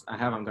response I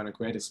have, I'm going to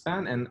create a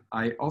span. And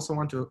I also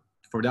want to,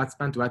 for that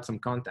span, to add some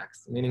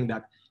context, meaning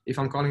that if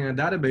I'm calling a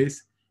database,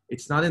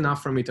 it's not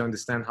enough for me to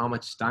understand how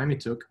much time it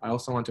took. I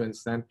also want to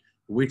understand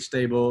which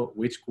table,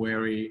 which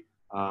query,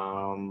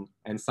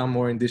 and some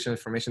more additional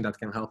information that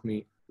can help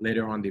me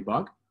later on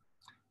debug.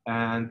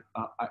 And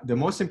the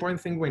most important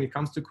thing when it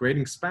comes to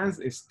creating spans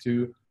is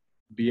to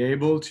be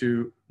able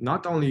to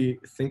not only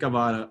think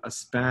about a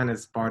span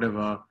as part of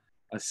a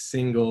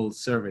single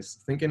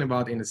service, thinking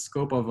about in the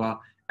scope of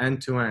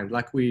end-to-end,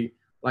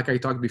 like I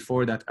talked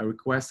before, that a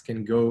request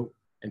can go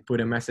and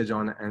put a message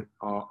on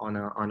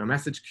a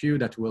message queue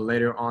that will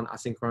later on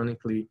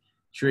asynchronously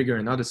trigger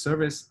another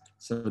service.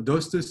 So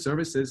those two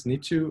services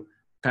need to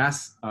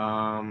pass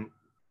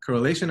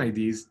correlation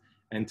IDs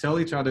and tell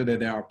each other that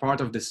they are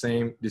part of the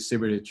same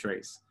distributed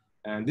trace.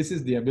 And this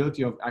is the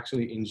ability of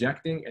actually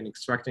injecting and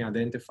extracting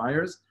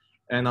identifiers.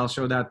 And I'll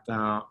show that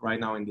right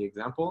now in the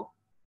example.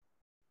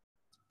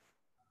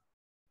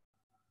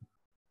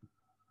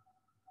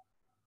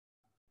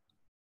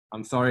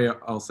 I'm sorry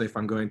also if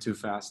I'm going too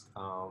fast,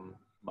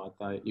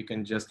 but you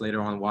can just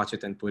later on watch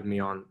it and put me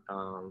on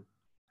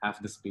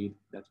half the speed.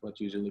 That's what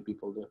usually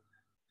people do.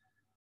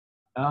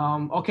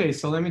 Okay,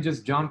 so let me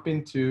just jump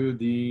into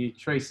the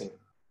tracing.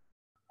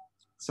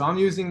 So I'm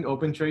using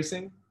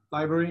OpenTracing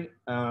library,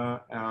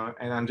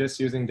 and I'm just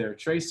using their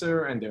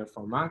tracer and their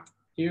format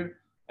here.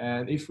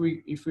 And if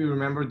we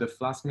remember the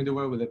Flask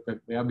middleware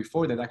we had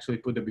before that actually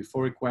put the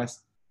before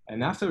request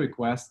and after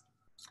request,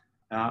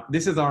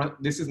 this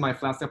is my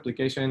Flask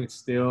application. It's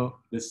still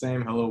the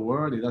same hello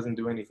world. It doesn't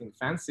do anything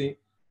fancy,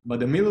 but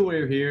the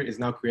middleware here is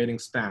now creating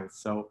spans.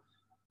 So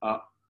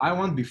I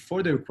want,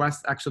 before the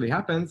request actually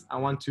happens, I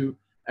want to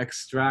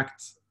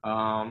extract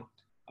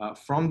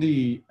from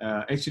the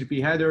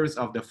HTTP headers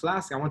of the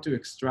Flask. I want to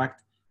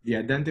extract the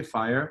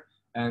identifier,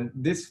 and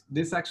this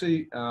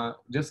actually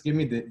just give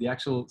me the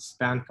actual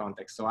span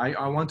context. So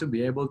I want to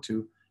be able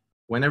to,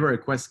 whenever a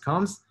request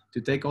comes, to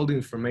take all the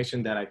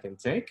information that I can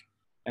take.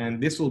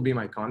 And this will be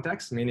my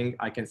context, meaning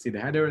I can see the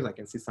headers, I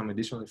can see some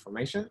additional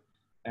information.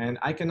 And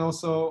I can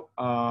also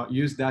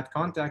use that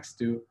context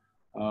to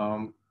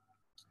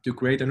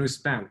create a new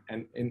span.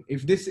 And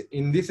if this,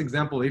 in this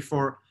example, if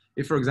for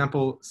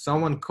example,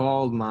 someone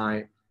called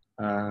my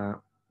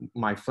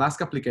my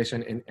Flask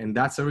application and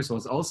that service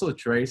was also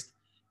traced,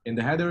 in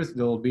the headers,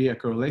 there will be a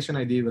correlation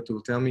ID that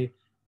will tell me,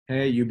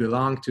 hey, you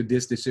belong to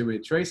this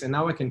distributed trace, and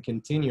now I can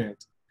continue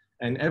it.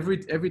 And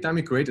every time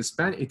you create a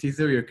span, it's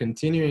either you're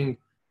continuing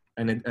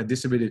a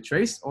distributed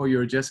trace or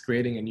you're just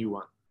creating a new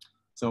one.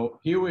 So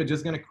here we're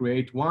just gonna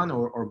create one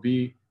or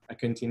be a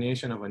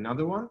continuation of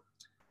another one.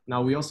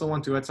 Now we also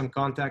want to add some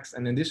context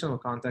and additional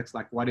context,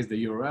 like what is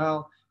the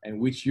URL and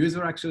which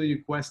user actually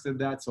requested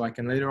that, so I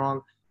can later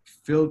on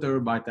filter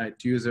by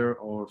that user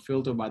or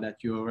filter by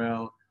that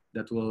URL.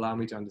 That will allow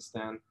me to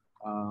understand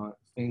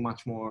things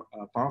much more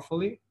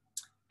powerfully.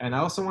 And I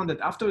also want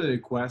that after the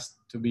request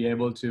to be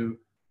able to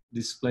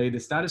display the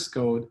status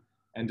code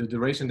and the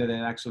duration that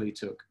it actually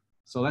took.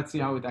 So let's see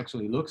how it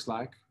actually looks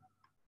like.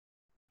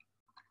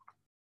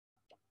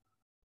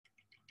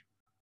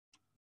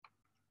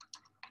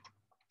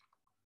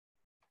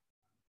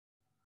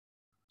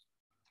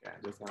 Okay,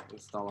 I'm just gonna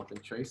install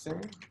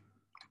OpenTracing.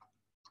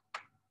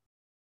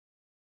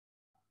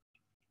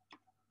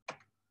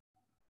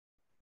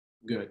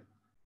 Good.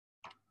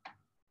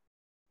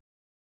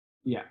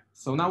 Yeah,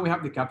 so now we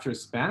have the capture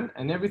span,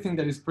 and everything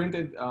that is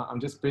printed, I'm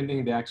just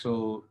printing the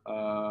actual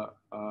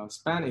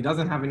span. It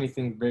doesn't have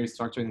anything very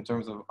structured in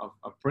terms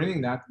of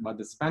printing that, but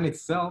the span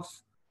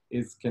itself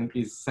is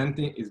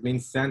being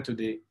sent to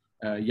the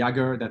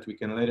Jaeger that we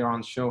can later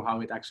on show how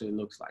it actually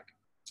looks like.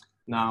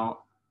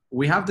 Now,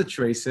 we have the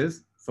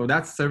traces. So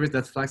that service,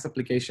 that Flask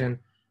application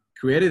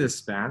created a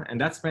span, and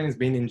that span is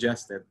being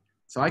ingested.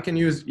 So I can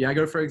use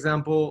Jaeger, for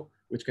example,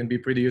 which can be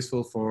pretty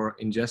useful for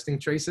ingesting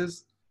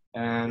traces.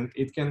 And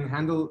it can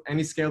handle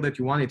any scale that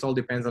you want. It all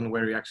depends on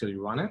where you actually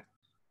run it.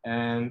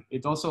 And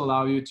it also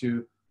allows you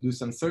to do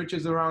some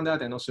searches around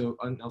that and also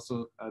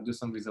do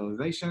some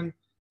visualization.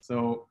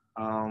 So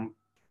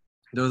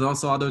there's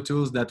also other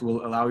tools that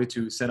will allow you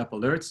to set up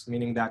alerts,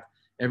 meaning that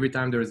every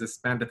time there is a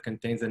span that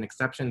contains an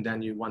exception,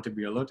 then you want to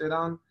be alerted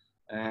on.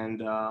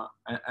 And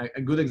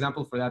a good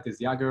example for that is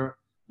Jaeger,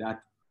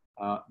 that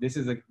this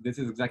is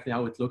exactly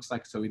how it looks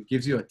like. So it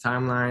gives you a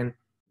timeline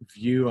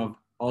view of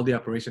all the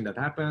operation that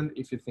happened.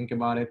 If you think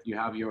about it, you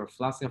have your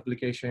Flask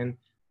application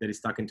that is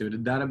stuck into the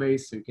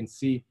database, so you can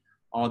see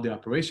all the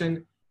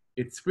operation.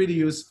 It's pretty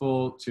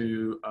useful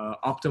to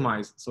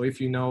optimize. So if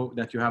you know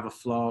that you have a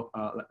flow,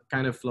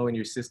 kind of flow in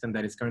your system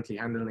that is currently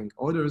handling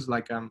orders,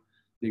 like the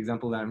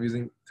example that I'm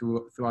using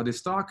throughout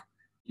this talk,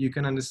 you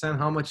can understand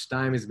how much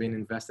time is being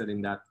invested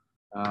in that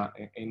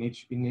in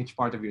each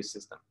part of your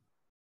system.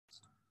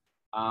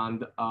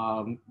 And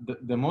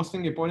the most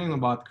thing important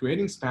about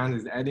creating spans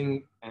is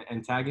adding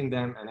and tagging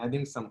them and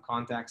adding some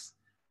context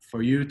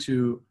for you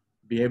to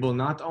be able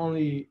not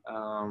only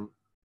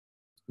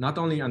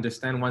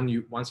understand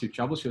once you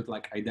troubleshoot,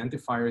 like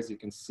identifiers, you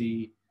can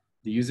see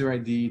the user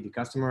ID, the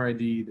customer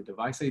ID, the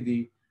device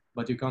ID,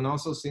 but you can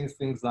also see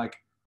things like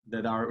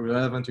that are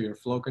relevant to your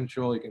flow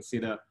control. You can see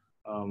the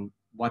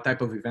what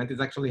type of event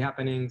is actually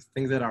happening,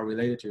 things that are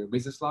related to your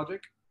business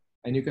logic.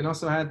 And you can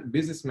also add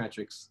business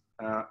metrics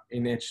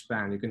in each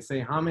span. You can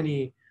say how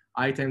many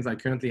items I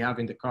currently have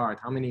in the cart,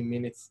 how many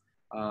minutes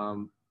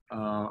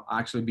are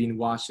actually being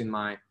watched in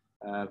my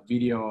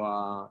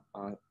video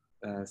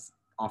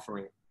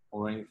offering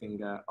or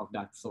anything of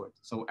that sort.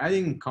 So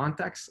adding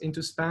context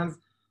into spans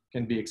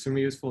can be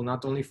extremely useful,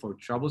 not only for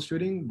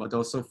troubleshooting, but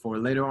also for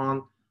later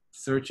on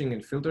searching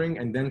and filtering,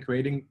 and then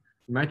creating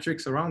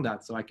metrics around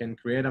that. So I can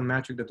create a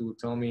metric that will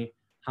tell me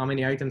how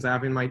many items I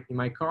have in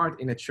my cart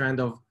in a trend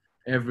of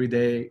every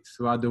day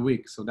throughout the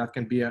week. So that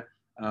can be a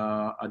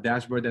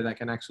dashboard that I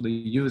can actually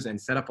use and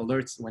set up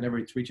alerts whenever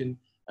it's reaching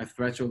a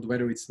threshold,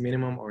 whether it's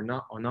minimum or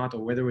not,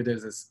 or whether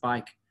there's a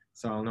spike.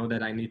 So I'll know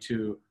that I need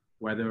to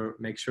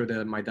make sure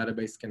that my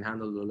database can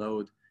handle the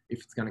load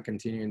if it's going to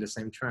continue in the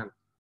same trend.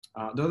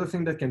 The other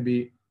thing that can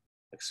be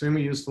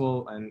extremely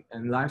useful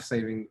and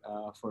life-saving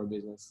for a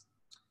business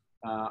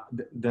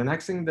the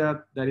next thing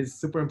that is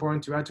super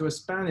important to add to a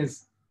span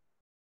is,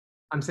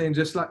 I'm saying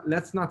just like,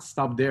 let's not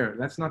stop there.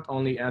 Let's not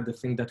only add the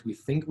thing that we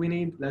think we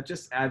need, let's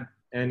just add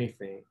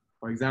anything.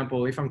 For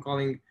example, if I'm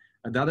calling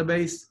a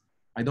database,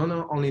 I don't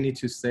only need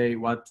to say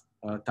what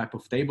type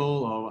of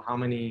table or how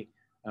many,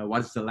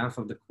 what's the length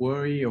of the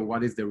query or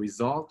what is the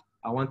result.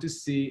 I want to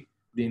see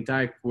the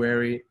entire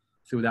query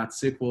through that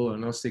SQL or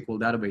NoSQL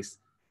database,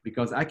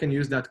 because I can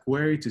use that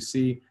query to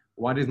see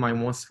what is my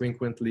most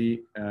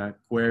frequently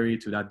query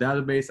to that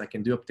database. I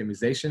can do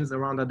optimizations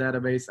around that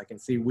database. I can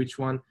see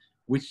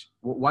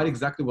what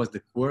exactly was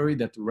the query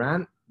that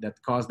ran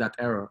that caused that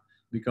error,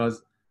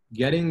 because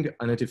getting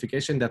a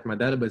notification that my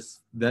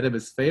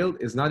database failed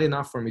is not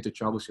enough for me to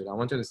troubleshoot. I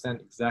want to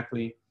understand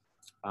exactly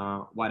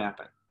what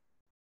happened.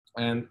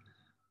 And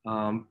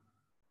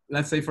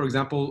let's say, for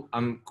example,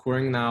 I'm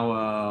querying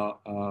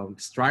now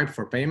Stripe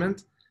for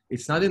payment.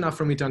 It's not enough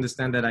for me to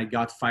understand that I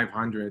got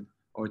 500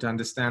 or to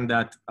understand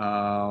that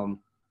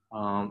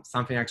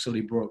something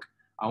actually broke.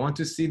 I want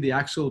to see the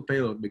actual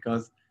payload,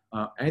 because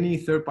any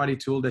third-party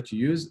tool that you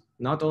use,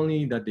 not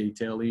only that they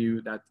tell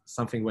you that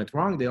something went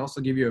wrong, they also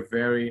give you a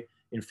very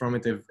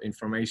informative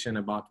information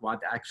about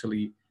what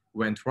actually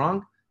went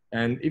wrong.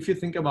 And if you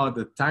think about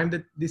the time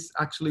that this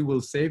actually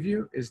will save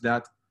you, is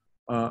that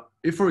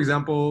if, for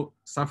example,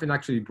 something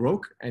actually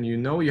broke and you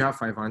know you have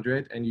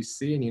 500 and you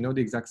see and you know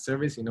the exact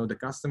service, you know the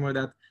customer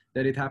that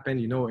it happened,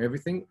 you know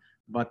everything,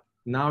 but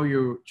now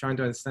you're trying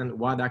to understand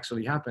what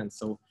actually happened.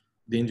 So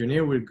the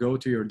engineer will go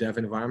to your dev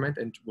environment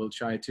and will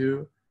try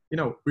to, you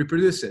know,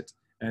 reproduce it.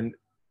 And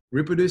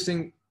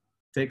reproducing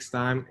takes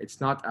time, it's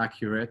not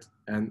accurate.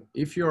 And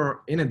if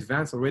you're in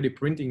advance already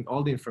printing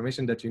all the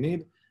information that you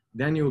need,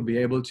 then you'll be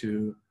able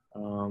to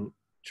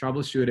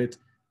troubleshoot it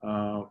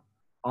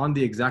on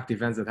the exact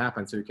events that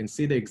happen. So you can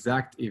see the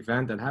exact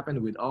event that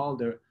happened with all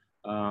the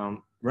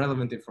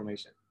relevant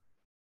information.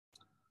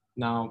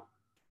 Now,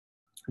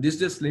 this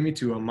just leads me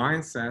to a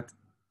mindset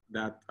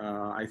that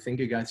I think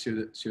you guys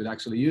should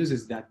actually use,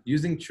 is that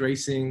using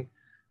tracing,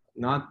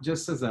 not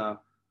just as a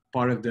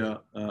part of the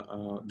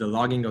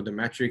logging of the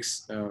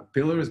metrics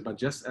pillars, but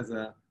just as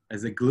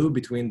a glue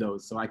between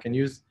those. So I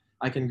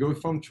can go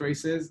from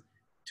traces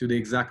to the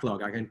exact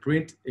log. I can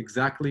print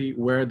exactly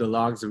where the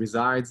logs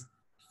resides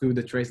through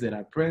the trace that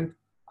I print.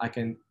 I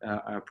can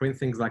print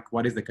things like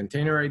what is the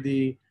container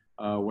ID,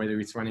 whether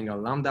it's running a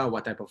Lambda,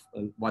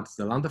 what's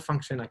the Lambda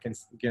function. I can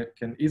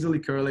easily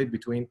correlate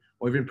between,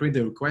 or even print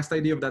the request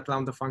ID of that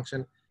Lambda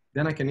function.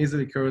 Then I can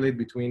easily correlate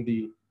between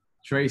the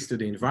trace to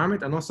the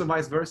environment, and also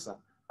vice versa.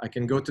 I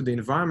can go to the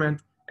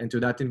environment and to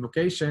that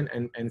invocation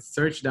and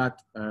search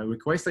that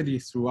request ID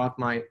throughout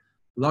my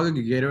log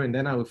aggregator, and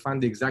then I will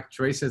find the exact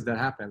traces that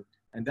happen.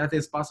 And that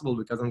is possible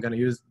because I'm going to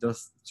use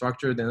those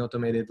structured and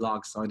automated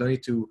logs. So I don't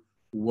need to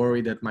worry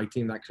that my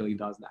team actually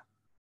does that.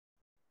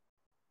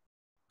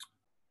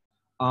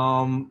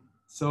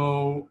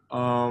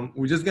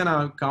 We're just going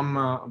to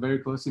come very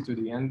closely to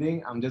the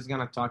ending. I'm just going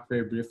to talk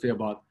very briefly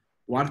about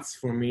what's,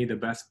 for me, the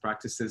best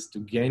practices to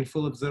gain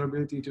full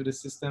observability to the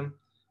system.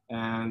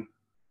 And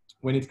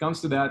when it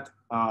comes to that,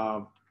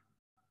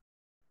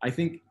 I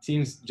think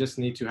teams just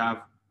need to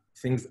have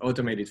things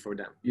automated for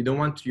them. You don't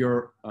want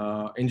your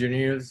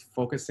engineers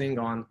focusing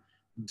on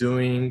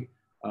doing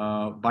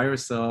by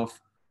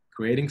yourself,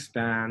 creating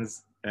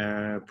spans,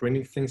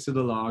 printing things to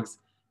the logs.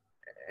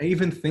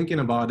 Even thinking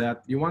about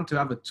that, you want to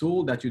have a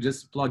tool that you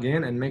just plug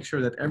in and make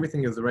sure that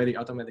everything is already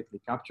automatically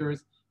captured.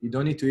 You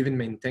don't need to even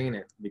maintain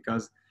it,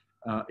 because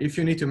if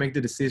you need to make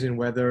the decision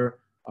whether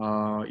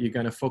you're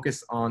going to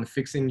focus on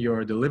fixing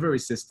your delivery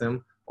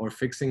system or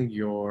fixing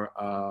your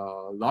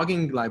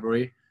logging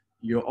library,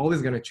 you're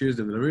always going to choose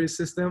the delivery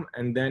system,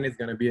 and then it's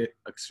going to be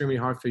extremely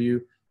hard for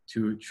you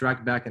to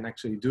track back and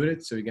actually do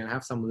it. So you're going to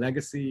have some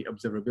legacy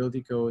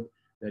observability code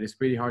that is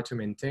pretty hard to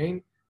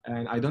maintain.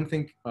 And I don't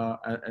think,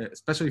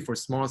 especially for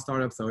small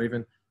startups or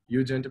even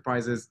huge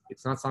enterprises,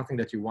 it's not something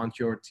that you want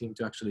your team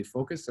to actually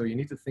focus. So you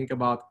need to think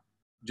about,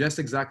 just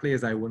exactly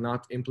as I will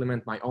not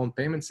implement my own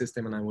payment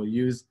system and I will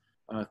use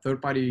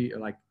third-party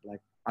like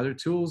other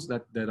tools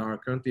that are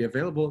currently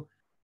available,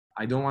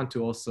 I don't want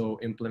to also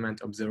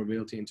implement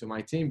observability into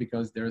my team,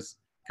 because there's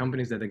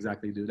companies that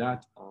exactly do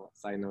that.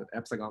 Side note,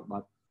 Epsagon.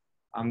 But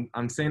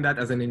I'm saying that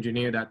as an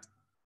engineer, that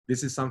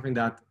this is something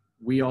that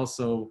we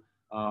also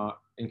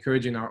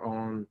encourage in our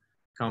own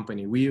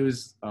company. We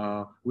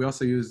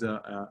also use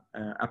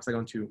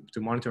Epsagon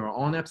to monitor our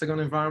own Epsagon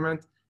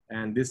environment.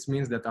 And this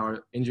means that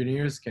our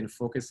engineers can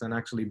focus on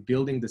actually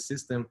building the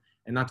system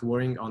and not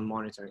worrying on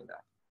monitoring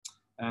that.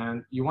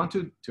 And you want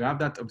to have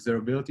that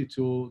observability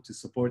tool to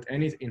support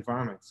any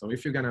environment. So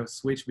if you're gonna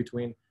switch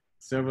between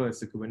serverless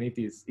to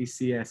Kubernetes,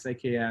 ECS,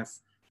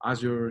 AKS,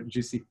 Azure,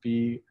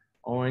 GCP,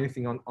 or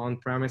anything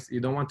on-premise, you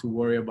don't want to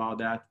worry about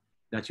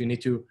that you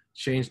need to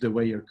change the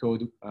way your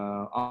code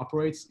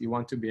operates. You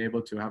want to be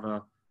able to have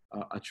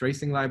a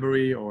tracing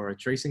library or a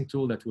tracing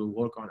tool that will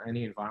work on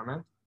any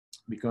environment,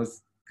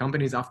 because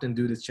companies often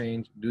do this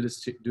change, do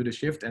the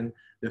shift, and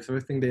the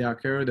first thing they are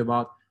cared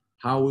about,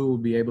 how we will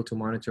be able to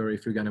monitor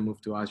if you're going to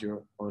move to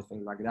Azure or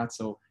things like that.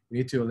 So you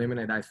need to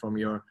eliminate that from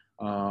your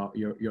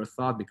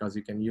thought, because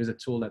you can use a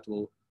tool that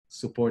will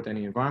support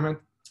any environment.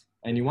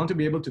 And you want to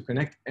be able to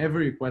connect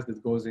every request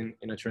that goes in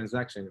a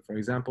transaction. For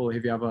example,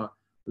 if you have a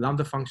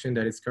Lambda function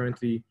that is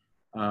currently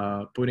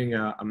putting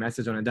a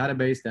message on a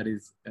database that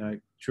is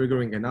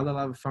triggering another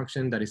Lambda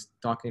function that is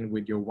talking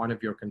with one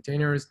of your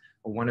containers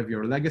or one of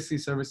your legacy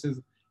services,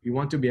 you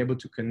want to be able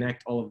to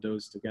connect all of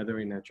those together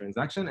in a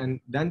transaction, and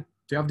then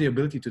to have the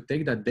ability to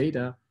take that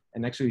data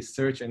and actually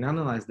search and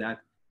analyze that,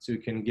 so you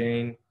can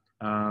gain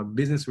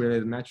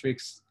business-related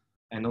metrics,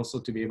 and also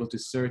to be able to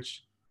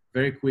search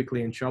very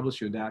quickly and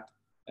troubleshoot that.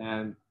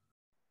 And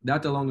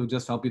that alone will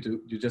just help you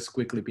to just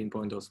quickly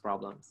pinpoint those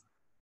problems.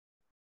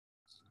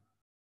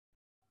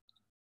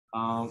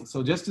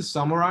 So just to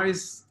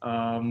summarize,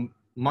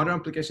 modern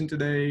applications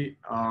today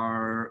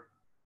are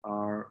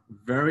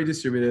very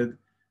distributed.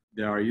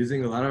 They are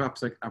using a lot of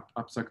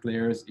abstract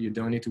layers. You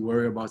don't need to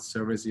worry about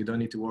servers. You don't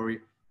need to worry,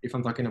 if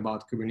I'm talking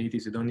about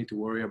Kubernetes, you don't need to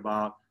worry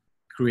about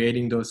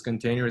creating those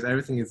containers.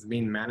 Everything is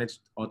being managed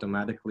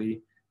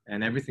automatically,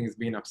 and everything is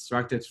being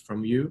abstracted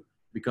from you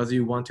because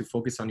you want to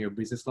focus on your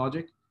business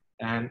logic.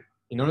 And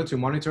in order to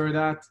monitor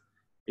that,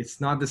 it's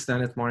not the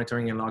standard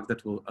monitoring and logs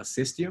that will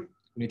assist you.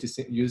 You need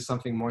to use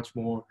something much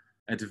more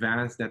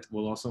advanced that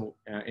will also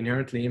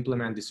inherently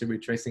implement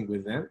distributed tracing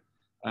within.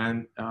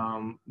 And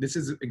this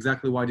is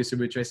exactly why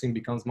distributed tracing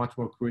becomes much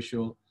more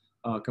crucial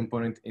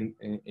component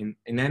in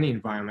any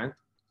environment.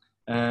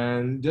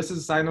 And just as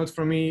a side note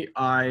for me,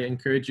 I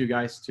encourage you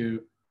guys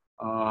to,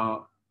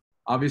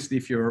 obviously,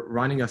 if you're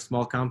running a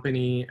small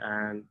company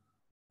and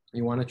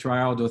you want to try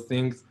out those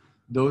things,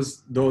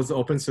 those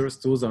open source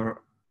tools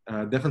are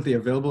definitely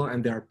available,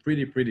 and they're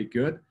pretty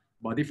good.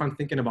 But if I'm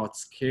thinking about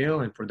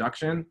scale and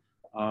production,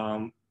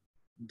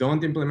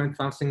 don't implement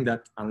something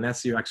that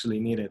unless you actually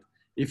need it.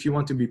 If you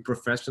want to be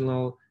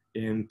professional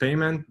in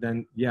payment,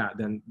 then yeah,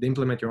 then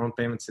implement your own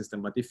payment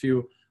system. But if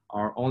you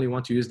only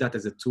want to use that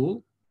as a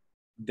tool,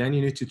 then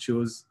you need to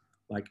choose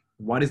like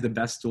what is the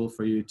best tool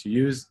for you to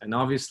use. And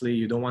obviously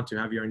you don't want to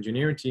have your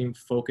engineering team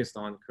focused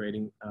on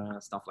creating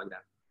stuff like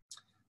that.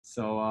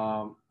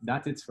 So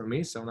that's it for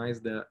me. So now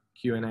is the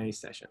Q&A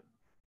session.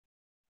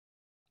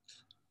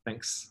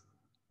 Thanks.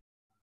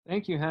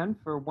 Thank you, Hen,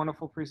 for a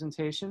wonderful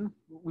presentation.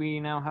 We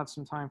now have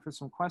some time for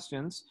some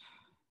questions.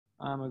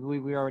 I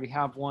believe we already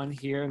have one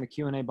here in the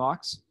Q&A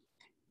box.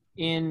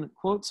 In,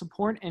 quote,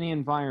 support any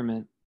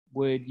environment,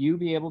 would you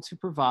be able to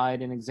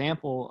provide an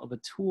example of a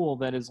tool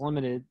that is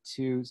limited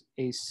to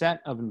a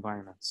set of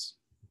environments?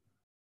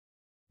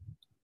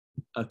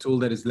 A tool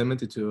that is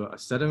limited to a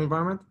set of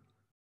environment?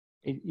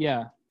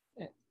 Yeah.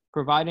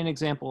 Provide an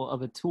example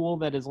of a tool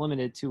that is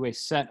limited to a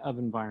set of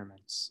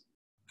environments.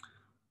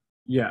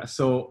 Yeah,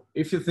 so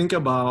if you think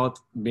about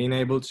being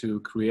able to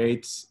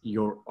create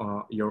your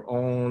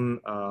own,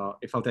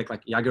 if I'll take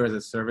like Jaeger as a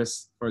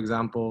service, for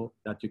example,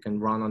 that you can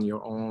run on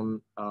your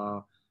own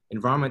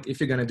environment, if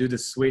you're gonna do the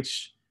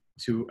switch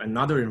to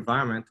another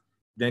environment,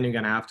 then you're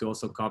gonna have to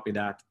also copy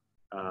that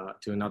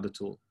to another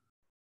tool,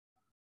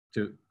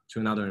 to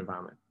another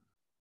environment.